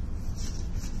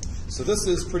 So this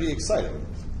is pretty exciting.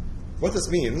 What this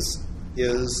means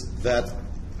is that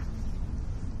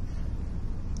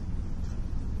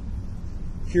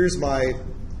here's my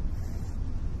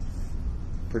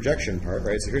projection part,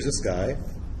 right? So here's this guy.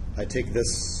 I take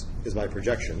this as my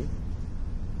projection.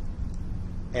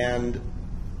 And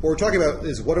what we're talking about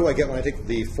is what do I get when I take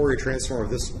the Fourier transform of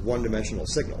this one-dimensional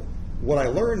signal? What I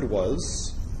learned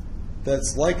was that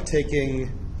it's like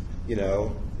taking, you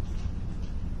know,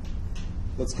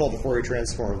 let's call the Fourier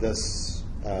transform of this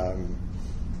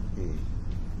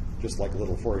just like a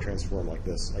little Fourier transform like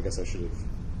this. I guess I should have.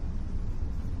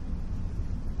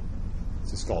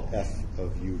 This is called f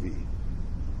of uv.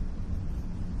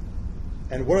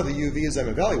 And what are the UVs I'm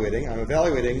evaluating? I'm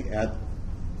evaluating at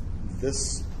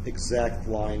this exact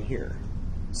line here.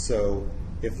 So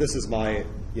if this is my,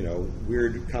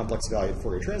 weird complex valued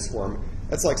Fourier transform,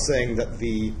 that's like saying that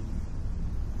the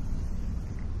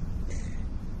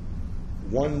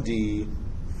 1D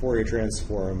Fourier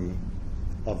transform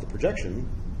of the projection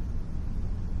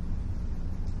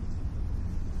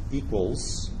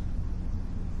equals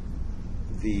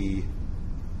the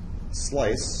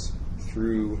slice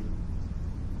through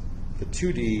the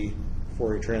 2D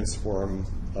Fourier transform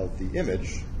of the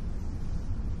image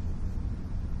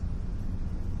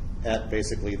at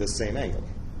basically the same angle.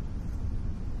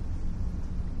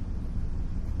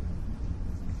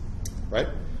 Right?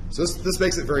 So this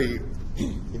makes it very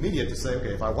immediate to say,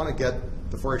 okay, if I want to get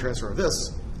the Fourier transform of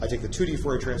this, I take the 2D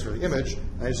Fourier transform of the image,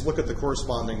 and I just look at the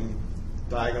corresponding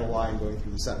diagonal line going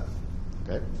through the center.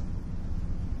 Okay?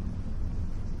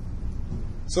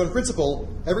 So in principle,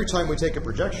 every time we take a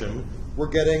projection, we're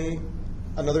getting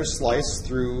another slice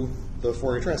through the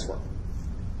Fourier transform.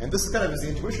 And this kind of is the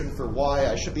intuition for why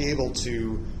I should be able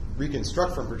to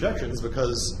reconstruct from projections,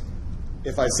 because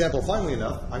if I sample finely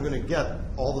enough, I'm going to get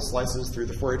all the slices through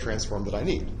the Fourier transform that I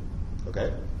need.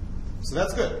 Okay? So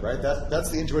that's good, right?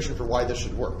 That's the intuition for why this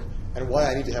should work, and why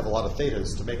I need to have a lot of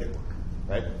thetas to make it work,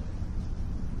 right?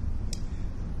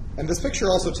 And this picture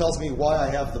also tells me why I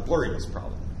have the blurriness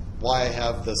problem, why I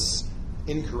have this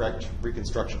incorrect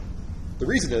reconstruction. The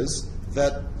reason is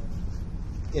that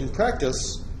in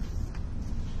practice,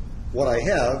 what I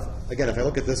have, again, if I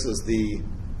look at this as the,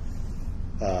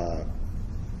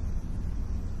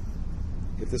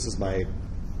 if this is my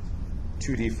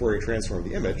 2D Fourier transform of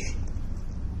the image,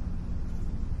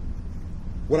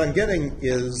 what I'm getting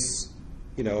is,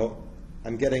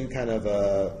 I'm getting kind of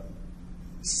a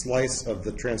slice of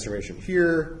the transformation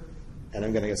here, and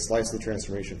I'm getting a slice of the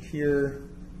transformation here,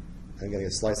 I'm getting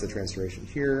a slice of the transformation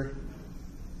here,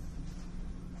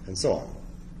 and so on.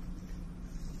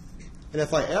 And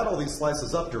if I add all these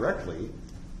slices up directly,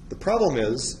 the problem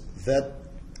is that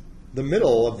the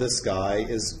middle of this guy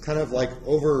is kind of like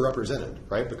overrepresented,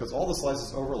 right? Because all the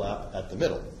slices overlap at the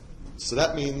middle. So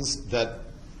that means that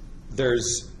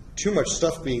there's too much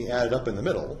stuff being added up in the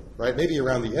middle, right? Maybe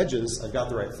around the edges I've got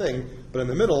the right thing, but in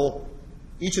the middle,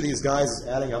 each of these guys is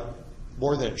adding up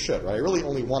more than it should, right? I really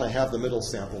only want to have the middle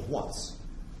sampled once.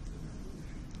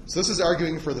 So this is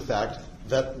arguing for the fact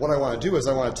that what I want to do is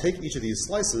I want to take each of these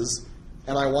slices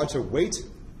and I want to weight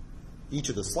each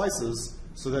of the slices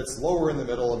so that it's lower in the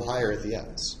middle and higher at the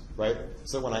ends, right?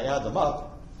 So when I add them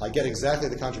up, I get exactly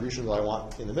the contribution that I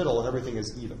want in the middle, and everything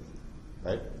is even,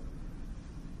 right?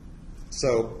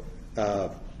 So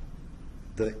the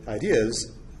idea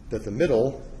is that the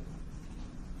middle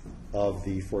of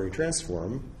the Fourier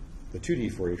transform, the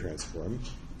 2D Fourier transform,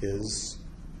 is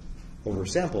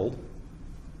oversampled.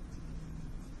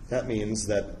 That means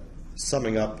that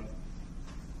summing up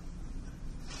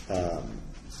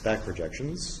back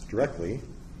projections directly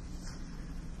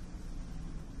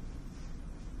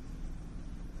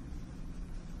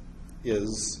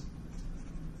is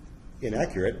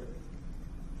inaccurate.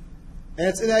 And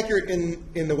it's inaccurate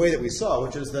in the way that we saw,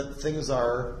 which is that things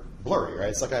are blurry, right?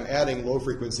 It's like I'm adding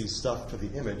low-frequency stuff to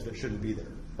the image that shouldn't be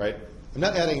there, right? I'm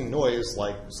not adding noise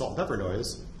like salt and pepper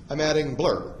noise. I'm adding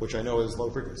blur, which I know is low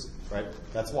frequency, right?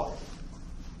 That's why.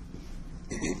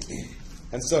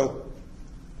 And so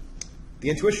the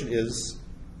intuition is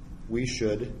we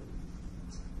should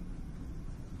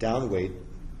downweight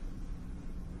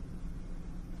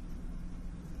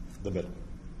the middle.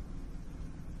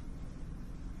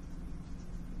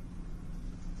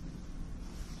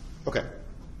 Okay.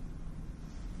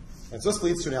 And so this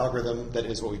leads to an algorithm that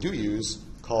is what we do use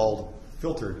called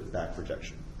filtered back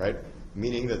projection, right?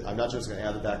 Meaning that I'm not just going to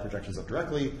add the back projections up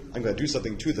directly, I'm going to do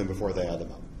something to them before they add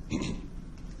them up.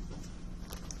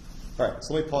 All right,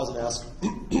 so let me pause and ask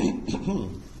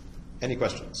any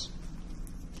questions.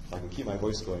 I can keep my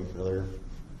voice going for another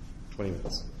 20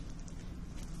 minutes.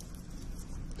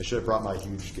 I should have brought my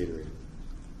huge Gatorade.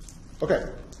 Okay,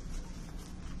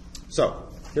 so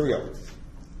here we go.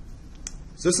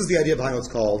 So this is the idea behind what's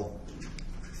called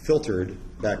filtered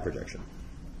back projection.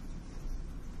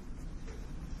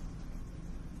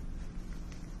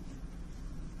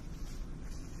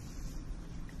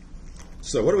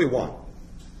 So what do we want?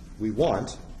 We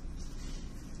want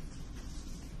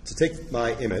to take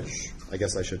my image, I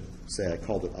guess I should say I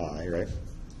called it I, right?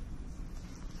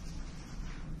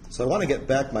 So I want to get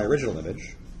back my original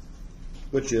image,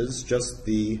 which is just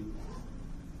the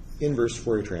inverse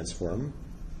Fourier transform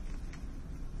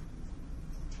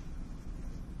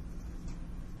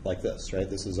like this, right?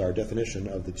 This is our definition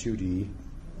of the 2D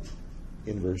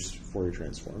inverse Fourier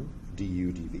transform,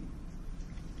 du dv.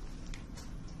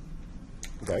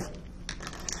 Okay?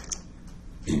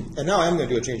 And now I'm going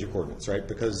to do a change of coordinates, right?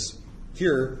 Because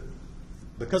here,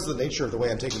 because of the nature of the way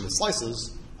I'm taking the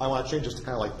slices, I want to change this to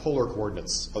kind of like polar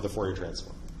coordinates of the Fourier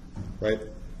transform, right?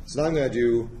 So now I'm going to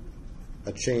do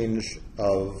a change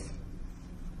of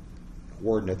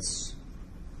coordinates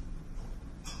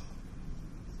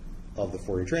of the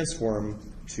Fourier transform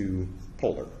to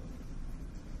polar.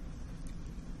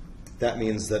 That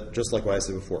means that, just like what I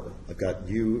said before, I've got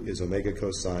u is omega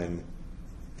cosine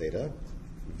theta,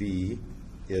 v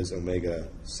is omega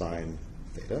sine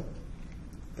theta.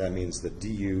 That means that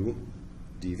du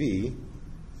dv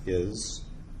is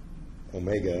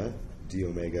omega d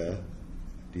omega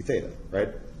d theta, right?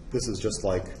 This is just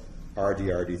like r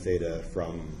dr d theta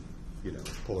from,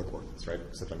 polar coordinates, right?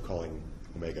 Except I'm calling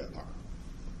omega r.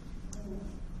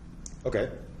 Okay,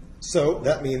 so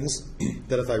that means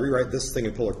that if I rewrite this thing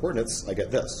in polar coordinates, I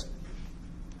get this.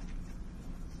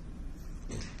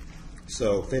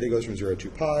 So theta goes from 0 to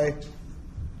pi.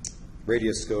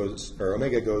 Radius goes, or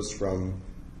omega goes from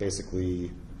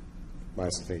basically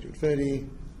minus infinity to infinity.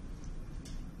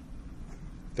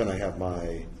 Then I have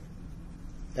my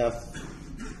f.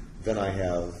 Then I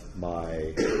have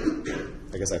my,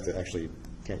 I guess I have to actually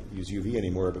can't use uv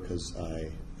anymore because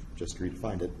I just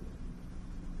redefined it.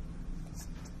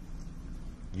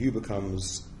 U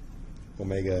becomes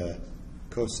omega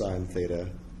cosine theta,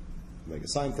 omega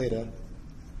sine theta.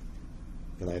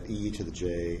 Then I have e to the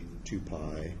j 2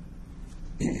 pi.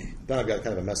 Then I've got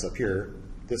kind of a mess up here.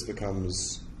 This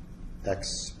becomes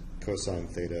x cosine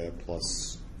theta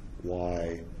plus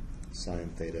y sine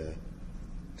theta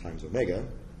times omega.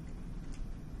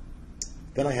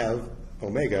 Then I have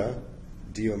omega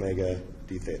d omega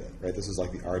d theta, right? This is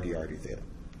like the r dr d theta.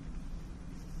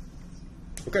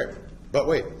 Okay, but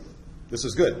wait, this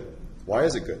is good. Why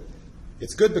is it good?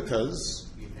 It's good because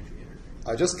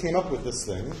I just came up with this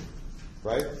thing,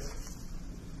 right,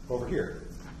 over here,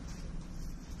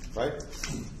 right?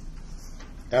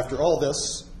 After all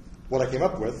this, what I came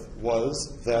up with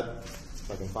was that,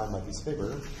 if I can find my piece of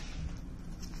paper,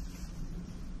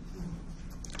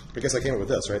 I guess I came up with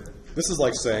this, right? This is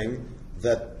like saying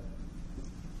that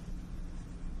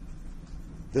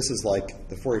this is like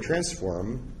the Fourier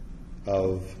transform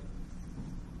of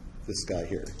this guy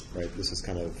here, right? This is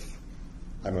kind of,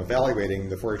 I'm evaluating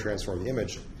the Fourier transform of the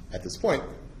image at this point,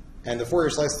 and the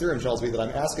Fourier-Slice theorem tells me that I'm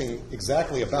asking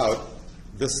exactly about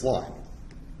this line.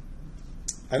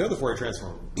 I know the Fourier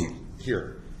transform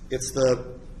here. It's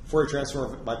the Fourier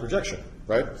transform by projection,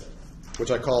 right?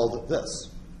 Which I called this.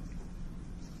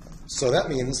 So that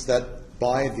means that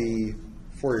by the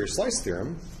Fourier-Slice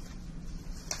theorem,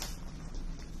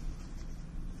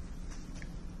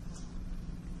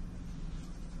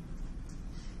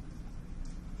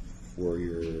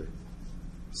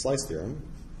 Fourier-Slice theorem,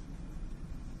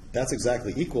 that's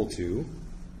exactly equal to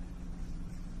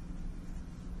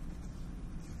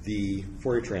the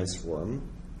Fourier transform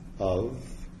of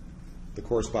the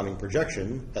corresponding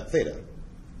projection at theta.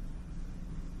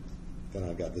 Then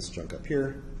I've got this chunk up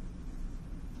here.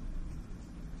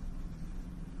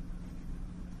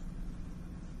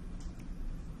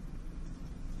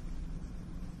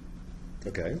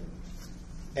 Okay.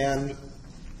 And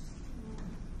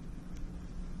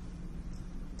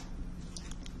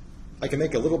I can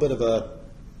make a little bit of a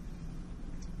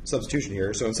substitution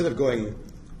here. So instead of going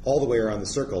all the way around the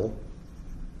circle,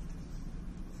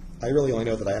 I really only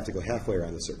know that I have to go halfway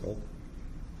around the circle.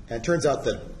 And it turns out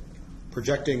that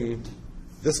projecting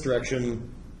this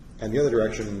direction and the other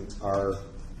direction are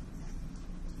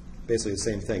basically the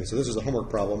same thing. So this is a homework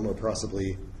problem or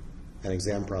possibly an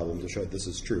exam problem to show that this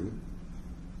is true.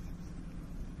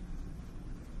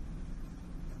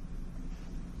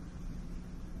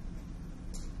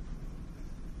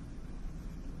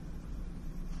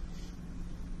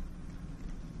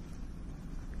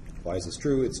 Why is this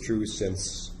true? It's true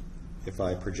since if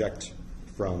I project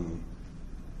from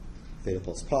theta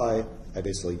plus pi, I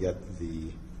basically get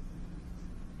the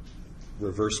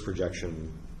reverse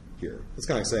projection here. It's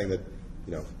kind of saying that,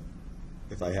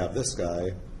 if I have this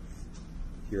guy,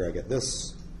 here I get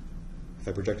this. If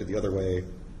I project it the other way,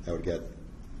 I would get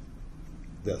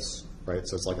this, right?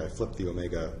 So it's like I flip the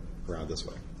omega around this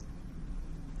way.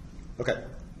 Okay,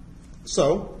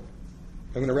 so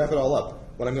I'm going to wrap it all up.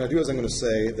 What I'm going to do is I'm going to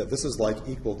say that this is like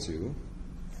equal to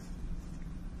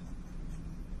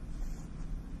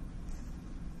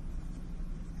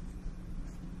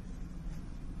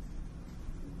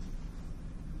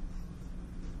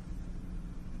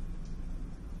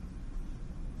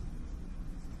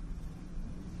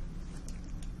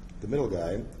the middle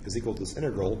guy, is equal to this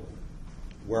integral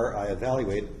where I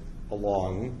evaluate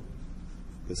along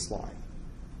this line.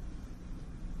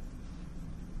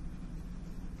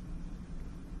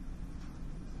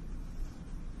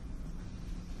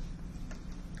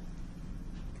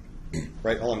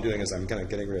 Right, all I'm doing is I'm kind of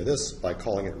getting rid of this by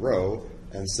calling it rho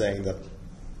and saying that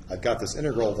I've got this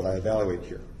integral that I evaluate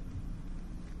here.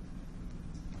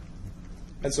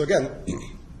 And so again,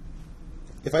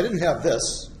 if I didn't have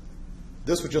this,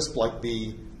 this would just like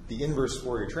be the inverse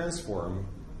Fourier transform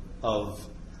of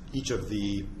each of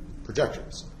the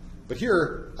projections. But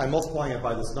here, I'm multiplying it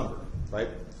by this number, right?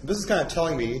 And this is kind of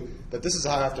telling me that this is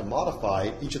how I have to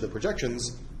modify each of the projections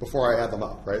before I add them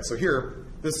up, right? So here,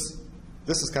 this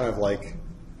is kind of like,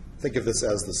 think of this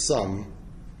as the sum,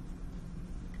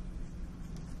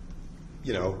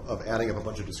 you know, of adding up a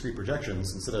bunch of discrete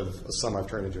projections instead of a sum I've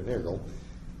turned into an integral.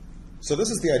 So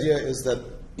this is the idea, is that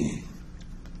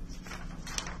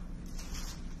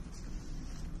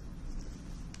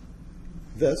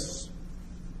this,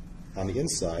 on the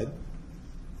inside,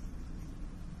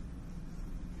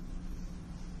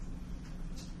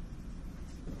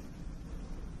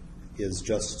 is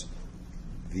just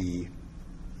the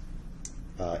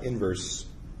inverse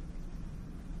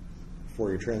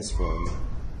Fourier transform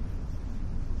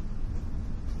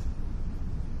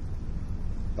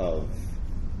of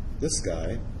this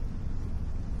guy,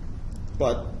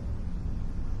 but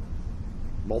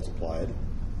multiplied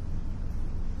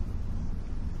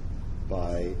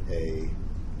by a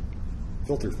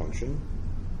filter function,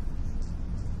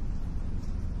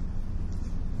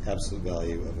 absolute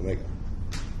value of omega.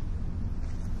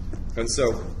 And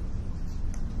so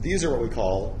these are what we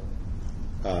call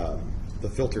the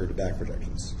filtered back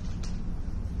projections.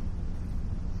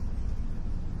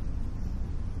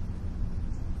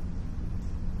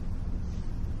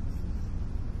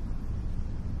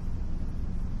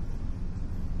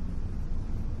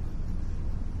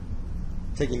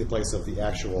 Taking the place of the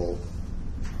actual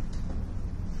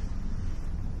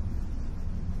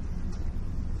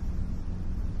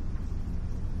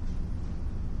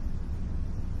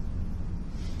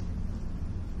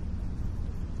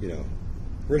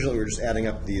originally we were just adding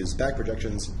up these back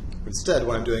projections. Instead,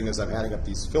 what I'm doing is I'm adding up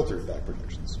these filtered back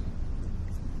projections.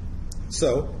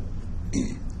 So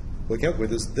what we came up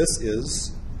with is this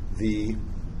is the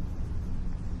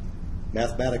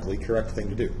mathematically correct thing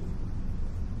to do.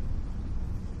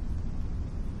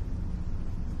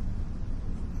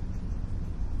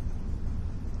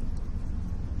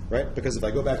 Right? Because if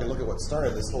I go back and look at what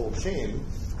started this whole chain,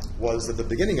 was that the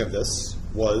beginning of this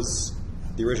was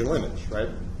the original image, right?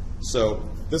 So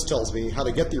this tells me how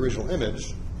to get the original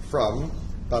image from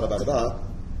da-da-da-da-da.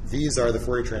 These are the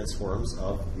Fourier transforms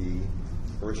of the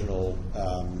original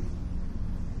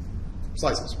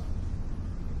slices.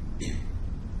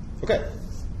 Okay.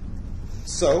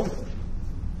 So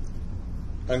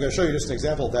I'm going to show you just an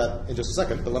example of that in just a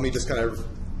second, but let me just kind of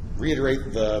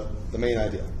reiterate the main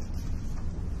idea.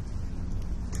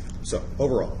 So,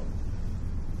 overall,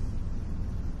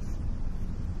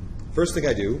 first thing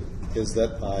I do is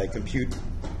that I compute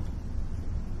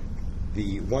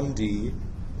the 1D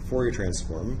Fourier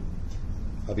transform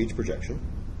of each projection.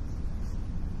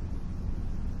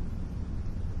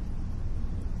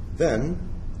 Then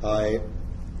I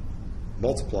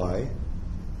multiply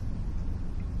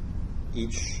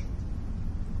each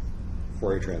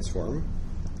Fourier transform,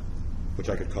 which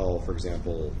I could call, for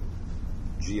example,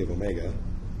 G of omega,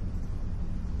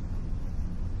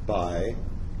 by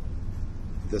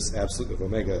this absolute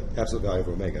value of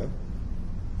omega.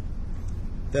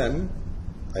 Then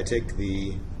I take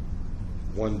the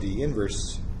 1D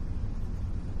inverse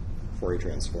Fourier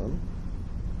transform,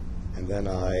 and then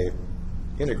I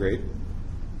integrate,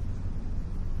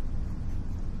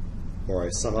 or I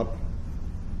sum up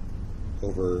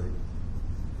over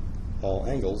all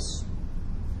angles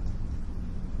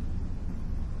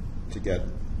to get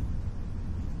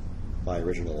my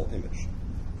original image.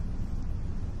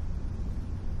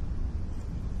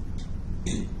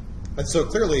 And so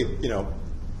clearly,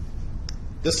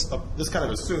 this kind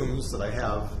of assumes that I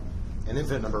have an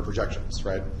infinite number of projections,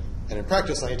 right? And in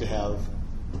practice, I need to have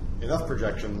enough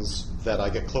projections that I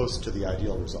get close to the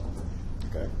ideal result,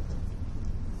 okay?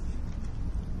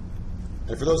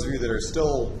 And for those of you that are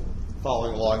still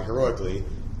following along heroically,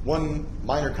 one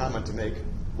minor comment to make,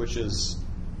 which is,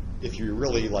 if you're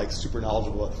really super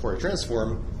knowledgeable about the Fourier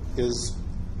transform, is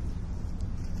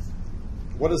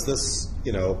what does this,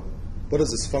 what does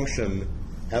this function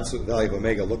absolute value of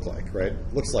omega look like, right?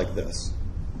 It looks like this.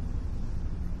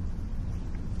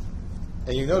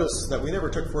 And you notice that we never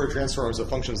took Fourier transforms of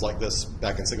functions like this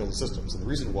back in signal systems. And the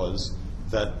reason was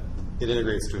that it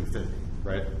integrates to infinity,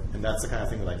 right? And that's the kind of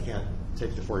thing that I can't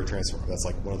take to Fourier transform. That's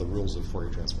like one of the rules of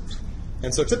Fourier transforms.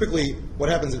 And so typically what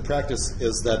happens in practice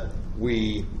is that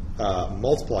we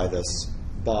multiply this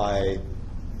by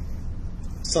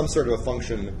some sort of a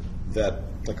function that,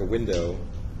 like a window,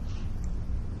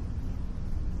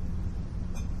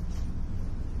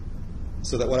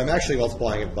 so that what I'm actually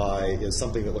multiplying it by is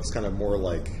something that looks kind of more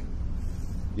like,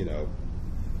 you know,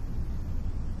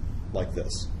 like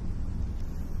this,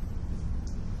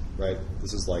 right?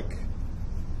 This is like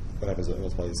what happens when I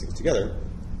multiply these things together.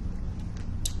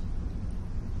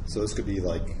 So this could be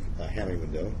like a Hamming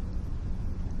window.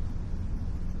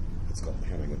 It's called the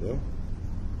Hamming window.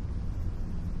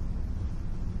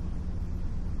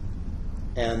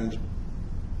 And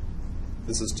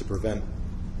this is to prevent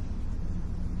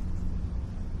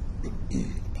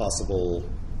possible,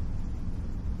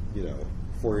 you know,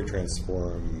 Fourier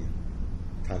transform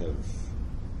kind of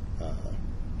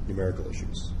numerical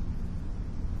issues.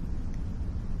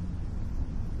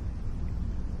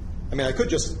 I mean, I could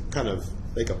just kind of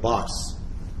make a box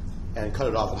and cut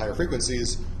it off at higher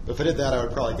frequencies, but if I did that, I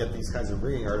would probably get these kinds of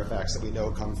ringing artifacts that we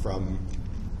know come from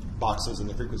boxes in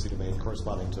the frequency domain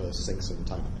corresponding to sinks in the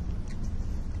time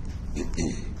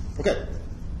domain. Okay,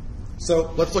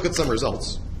 so let's look at some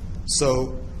results.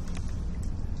 So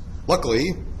luckily,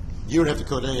 you don't have to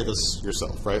code any of this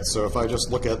yourself, right? So if I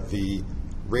just look at the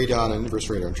radon and inverse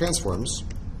radon transforms,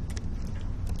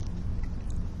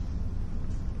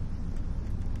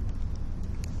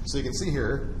 so you can see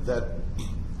here that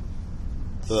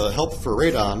the help for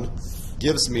radon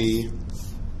gives me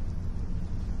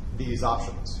these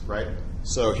options, right?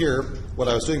 So here, what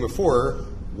I was doing before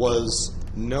was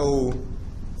no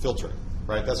filtering,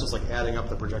 right? That's just like adding up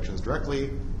the projections directly,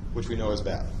 which we know is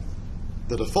bad.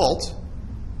 The default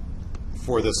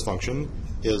for this function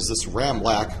is this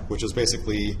ram-lac, which is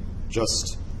basically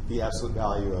just the absolute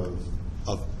value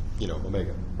of you know,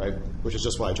 omega, right? Which is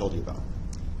just what I told you about.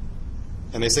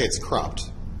 And they say it's cropped,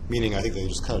 meaning I think they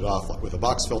just cut it off with a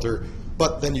box filter,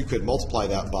 but then you could multiply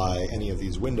that by any of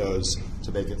these windows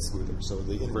to make it smoother. So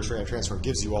the inverse radon transform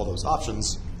gives you all those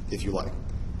options if you like.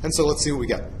 And so let's see what we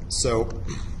get. So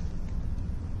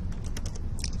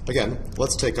again,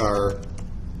 let's take our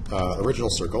original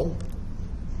circle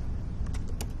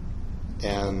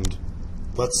and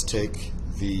let's take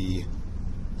the,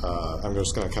 I'm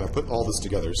just going to kind of put all this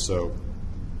together. So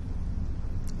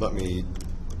let me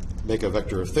make a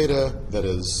vector of theta that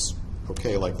is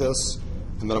okay like this,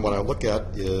 and then what I look at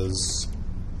is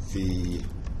the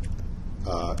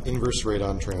inverse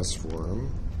radon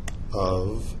transform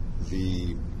of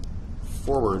the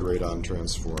forward radon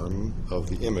transform of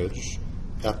the image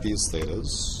at these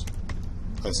thetas.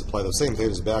 I supply those same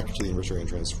thetas back to the inverse radon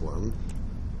transform,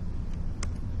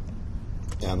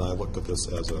 and I look at this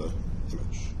as an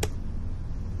image.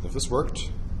 If this worked,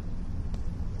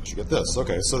 I should get this.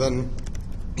 Okay, so then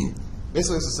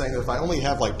basically this is saying that if I only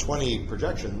have like 20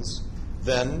 projections,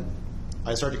 then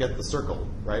I start to get the circle,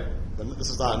 right? Then this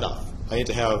is not enough. I need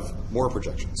to have more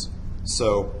projections.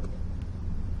 So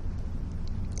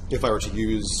if I were to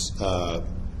use,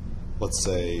 let's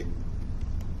say,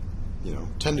 you know,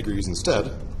 10 degrees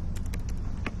instead,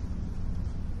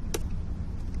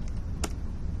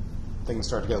 things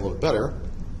start to get a little bit better.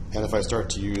 And if I start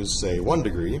to use, say, 1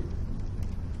 degree,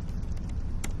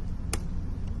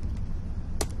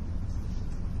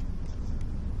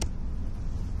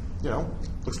 you know,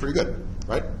 looks pretty good,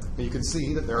 right? And you can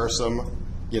see that there are some,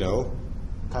 you know,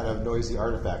 kind of noisy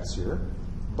artifacts here.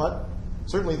 But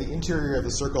certainly the interior of the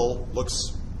circle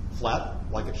looks flat,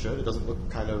 like it should. It doesn't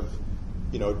look kind of,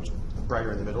 you know,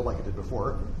 brighter in the middle like it did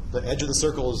before. The edge of the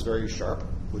circle is very sharp,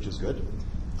 which is good.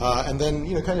 And then,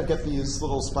 you know, kind of get these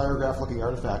little spirograph-looking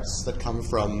artifacts that come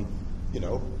from, you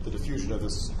know, the diffusion of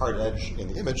this hard edge in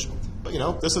the image. But, you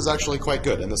know, this is actually quite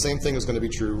good. And the same thing is going to be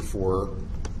true for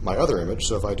my other image.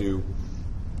 So if I do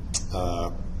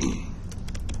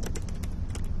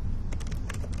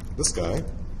this guy,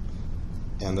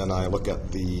 and then I look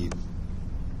at the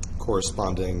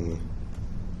corresponding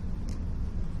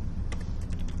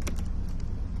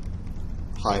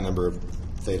high number of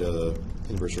theta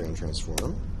inverse radon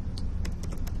transform,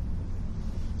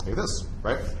 look at this,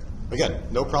 right? Again,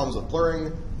 no problems with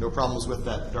blurring, no problems with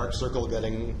that dark circle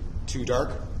getting too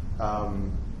dark.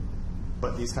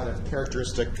 But these kind of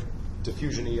characteristic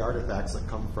diffusion-y artifacts that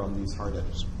come from these hard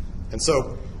edges. And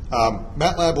so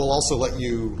Matlab will also let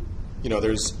you, you know,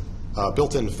 there's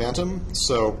built-in phantom.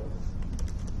 So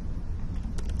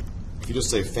if you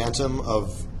just say phantom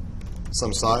of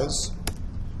some size,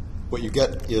 what you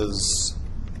get is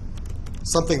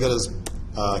something that is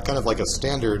kind of like a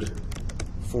standard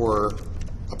for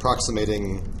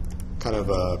approximating kind of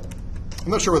I'm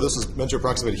not sure whether this is meant to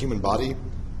approximate a human body,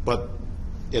 but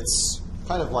it's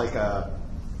kind of like a,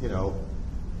 you know,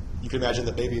 you can imagine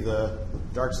that maybe the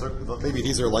dark circle, maybe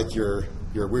these are like your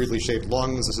weirdly shaped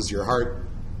lungs, this is your heart,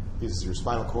 this is your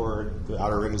spinal cord, the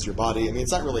outer rim is your body. I mean,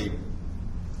 it's not really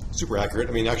super accurate.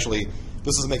 I mean, actually,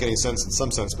 this doesn't make any sense in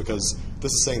some sense because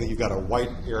this is saying that you've got a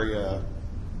white area,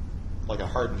 like a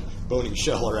hard, bony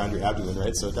shell around your abdomen,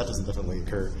 right? So that doesn't definitely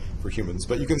occur for humans.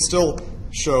 But you can still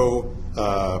show,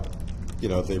 you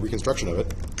know, the reconstruction of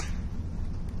it.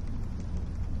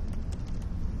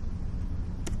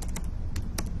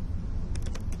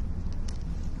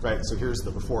 Right, so here's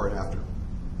the before and after.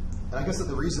 And I guess that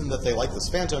the reason that they like this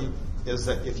phantom is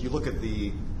that if you look at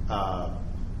the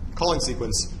calling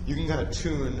sequence, you can kind of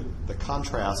tune the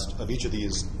contrast of each of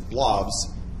these blobs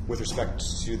with respect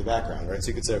to the background, right? So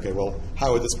you could say, okay, well,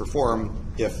 how would this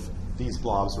perform if these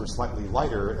blobs were slightly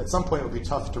lighter? At some point, it would be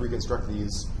tough to reconstruct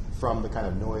these from the kind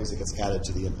of noise that gets added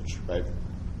to the image, right?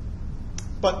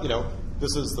 But, you know,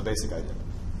 this is the basic idea.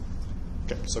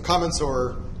 Okay, so comments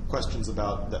or questions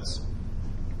about this?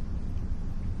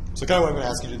 So kind of what I'm going to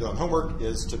ask you to do on homework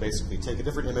is to basically take a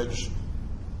different image,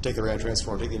 take the Radon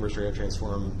transform, take the inverse Radon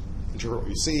transform, interpret what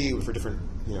you see for different,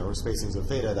 you know, spacings of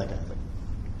theta, that kind of thing.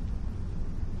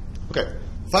 Okay,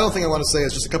 final thing I want to say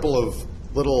is just a couple of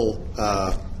little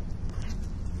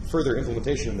further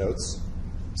implementation notes.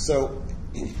 So,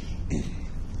 you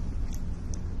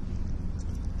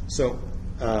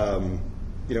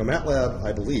know, Matlab,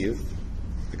 I believe,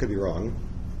 I could be wrong,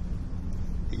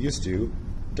 it used to,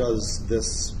 does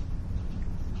this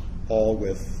all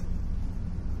with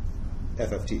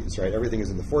FFTs, right? Everything is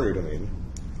in the Fourier domain.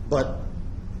 But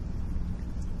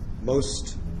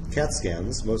most CAT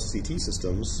scans, most CT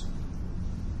systems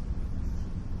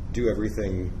do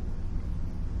everything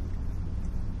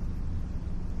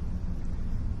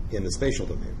in the spatial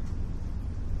domain.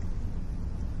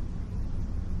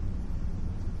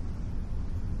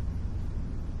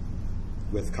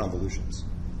 With convolutions.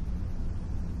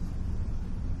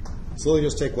 So let me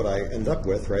just take what I end up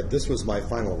with, right? This was my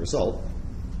final result.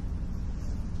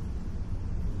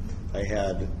 I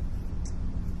had,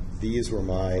 these were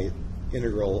my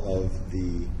integral of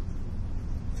the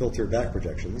filter back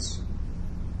projections.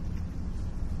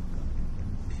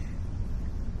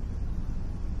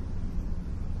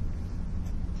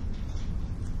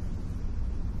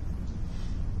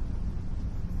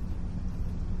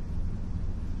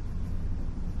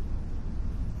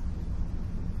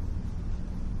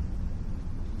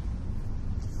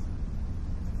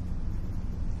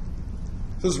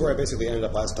 This is where I basically ended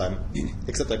up last time,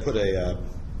 except I put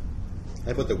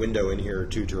the window in here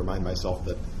too to remind myself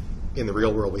that in the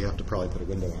real world we have to probably put a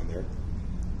window on there.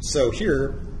 So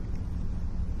here,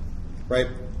 right,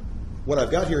 what I've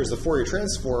got here is the Fourier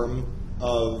transform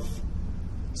of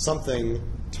something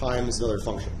times another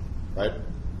function, right?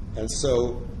 And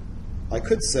so I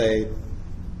could say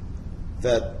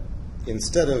that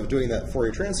instead of doing that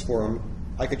Fourier transform,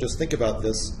 I could just think about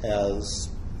this as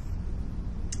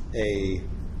a,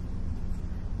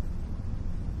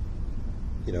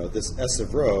 you know, this S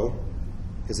of rho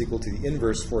is equal to the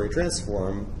inverse Fourier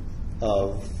transform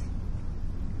of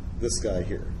this guy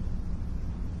here.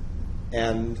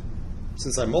 And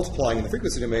since I'm multiplying in the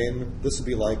frequency domain, this would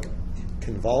be like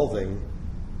convolving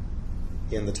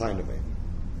in the time domain,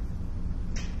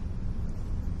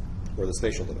 or the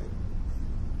spatial domain.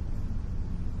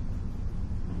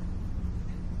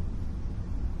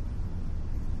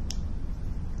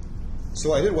 So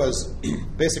what I did was,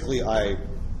 basically I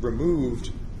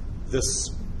removed this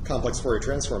complex Fourier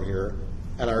transform here,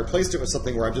 and I replaced it with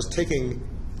something where I'm just taking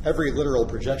every literal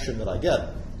projection that I get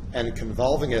and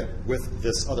convolving it with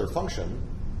this other function,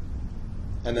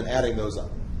 and then adding those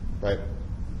up, right?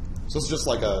 So this is just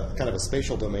like a kind of a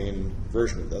spatial domain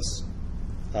version of this.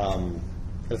 And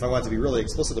if I want to be really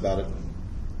explicit about it,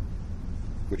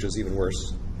 which is even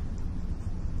worse,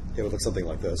 it would look something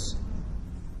like this.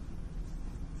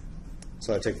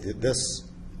 So I take this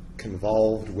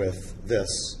convolved with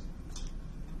this.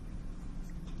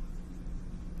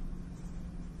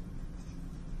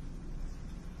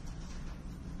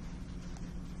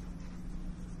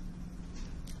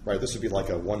 Right, this would be like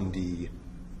a 1D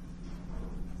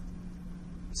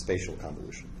spatial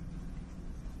convolution.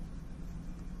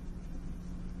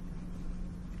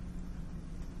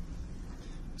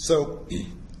 So,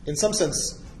 in some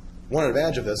sense, one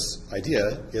advantage of this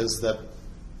idea is that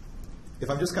if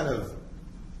I'm just kind of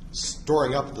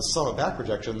storing up the sum of back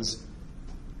projections,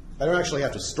 I don't actually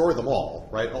have to store them all,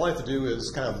 right? All I have to do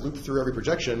is kind of loop through every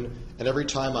projection, and every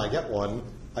time I get one,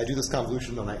 I do this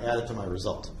convolution and I add it to my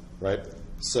result, right?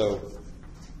 So,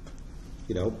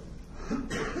 you know,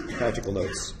 practical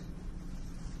notes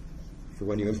for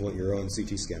when you implement your own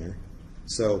CT scanner.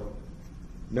 So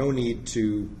no need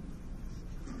to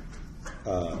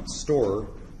store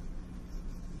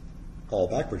all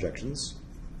back projections.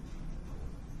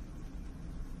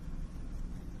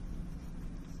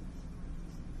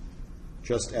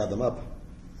 Just add them up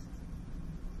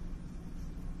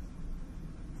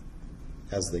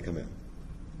as they come in.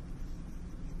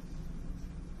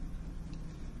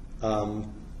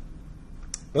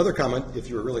 Another comment, if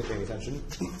you were really paying attention,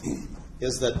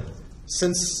 is that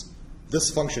since this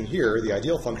function here, the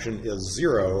ideal function, is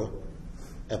 0,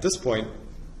 at this point,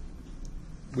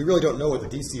 we really don't know what the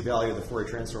DC value of the Fourier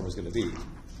transform is going to be.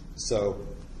 So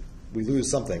we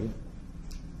lose something.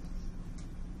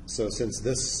 So since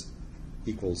this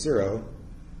equals 0,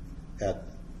 at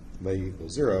value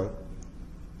equals 0,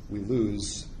 we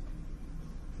lose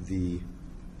the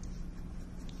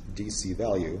DC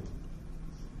value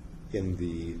in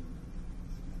the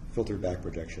filtered back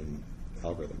projection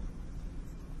algorithm.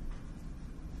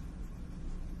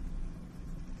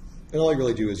 And all you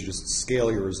really do is you just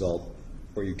scale your result,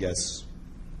 or you guess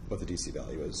what the DC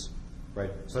value is,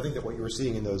 right? So I think that what you were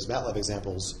seeing in those Matlab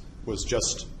examples was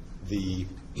just the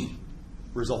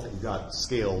result that you got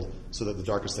scaled so that the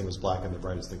darkest thing was black and the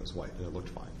brightest thing was white, and it looked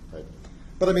fine, right?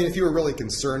 But I mean, if you were really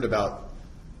concerned about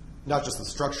not just the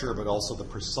structure, but also the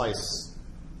precise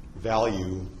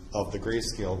value of the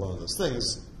grayscale of one of those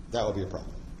things, that would be a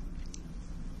problem.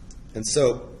 And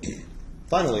so,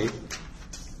 finally,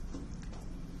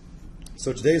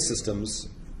 so today's systems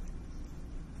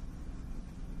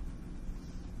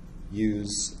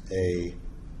use a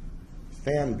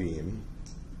fan beam,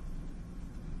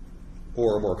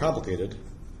 or more complicated,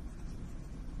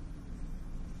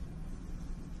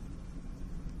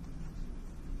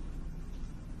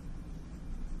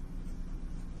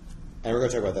 and we're going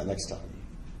to talk about that next time.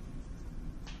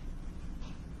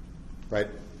 Right?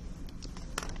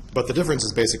 But the difference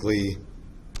is basically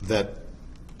that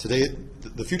today,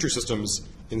 the future systems,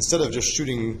 instead of just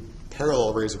shooting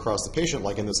parallel rays across the patient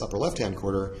like in this upper left-hand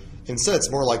corner, instead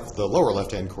it's more like the lower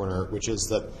left-hand corner, which is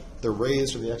that the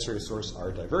rays from the X-ray source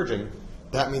are diverging.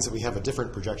 That means that we have a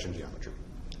different projection geometry.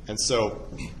 And so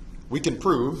we can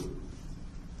prove,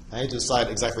 I need to decide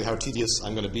exactly how tedious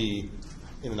I'm going to be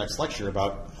in the next lecture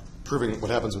about proving what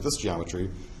happens with this geometry,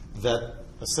 that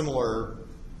a similar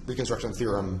Reconstruction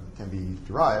theorem can be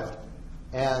derived.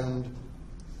 And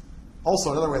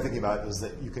also another way of thinking about it is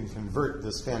that you can convert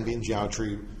this fan beam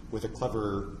geometry with a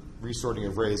clever resorting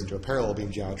of rays into a parallel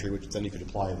beam geometry, which then you could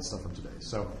apply the stuff from today.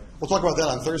 So we'll talk about that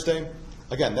on Thursday.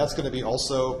 Again, that's going to be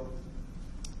also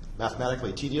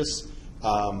mathematically tedious.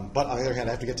 But on the other hand,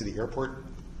 I have to get to the airport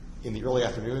in the early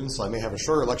afternoon, so I may have a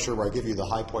shorter lecture where I give you the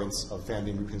high points of fan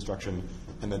beam reconstruction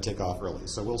and then take off early.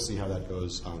 So we'll see how that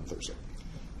goes on Thursday.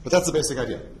 But that's the basic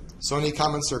idea. So any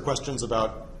comments or questions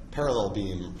about parallel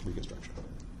beam reconstruction?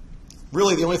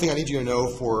 Really, the only thing I need you to know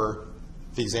for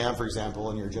the exam, for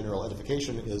example, and your general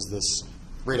edification is this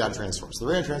radon transform. So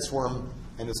the radon transform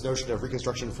and this notion of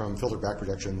reconstruction from filtered back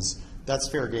projections, that's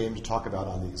fair game to talk about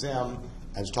on the exam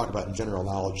and to talk about in general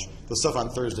knowledge. The stuff on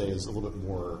Thursday is a little bit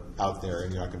more out there,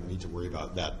 and you're not going to need to worry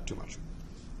about that too much.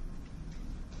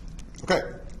 Okay,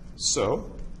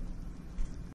 so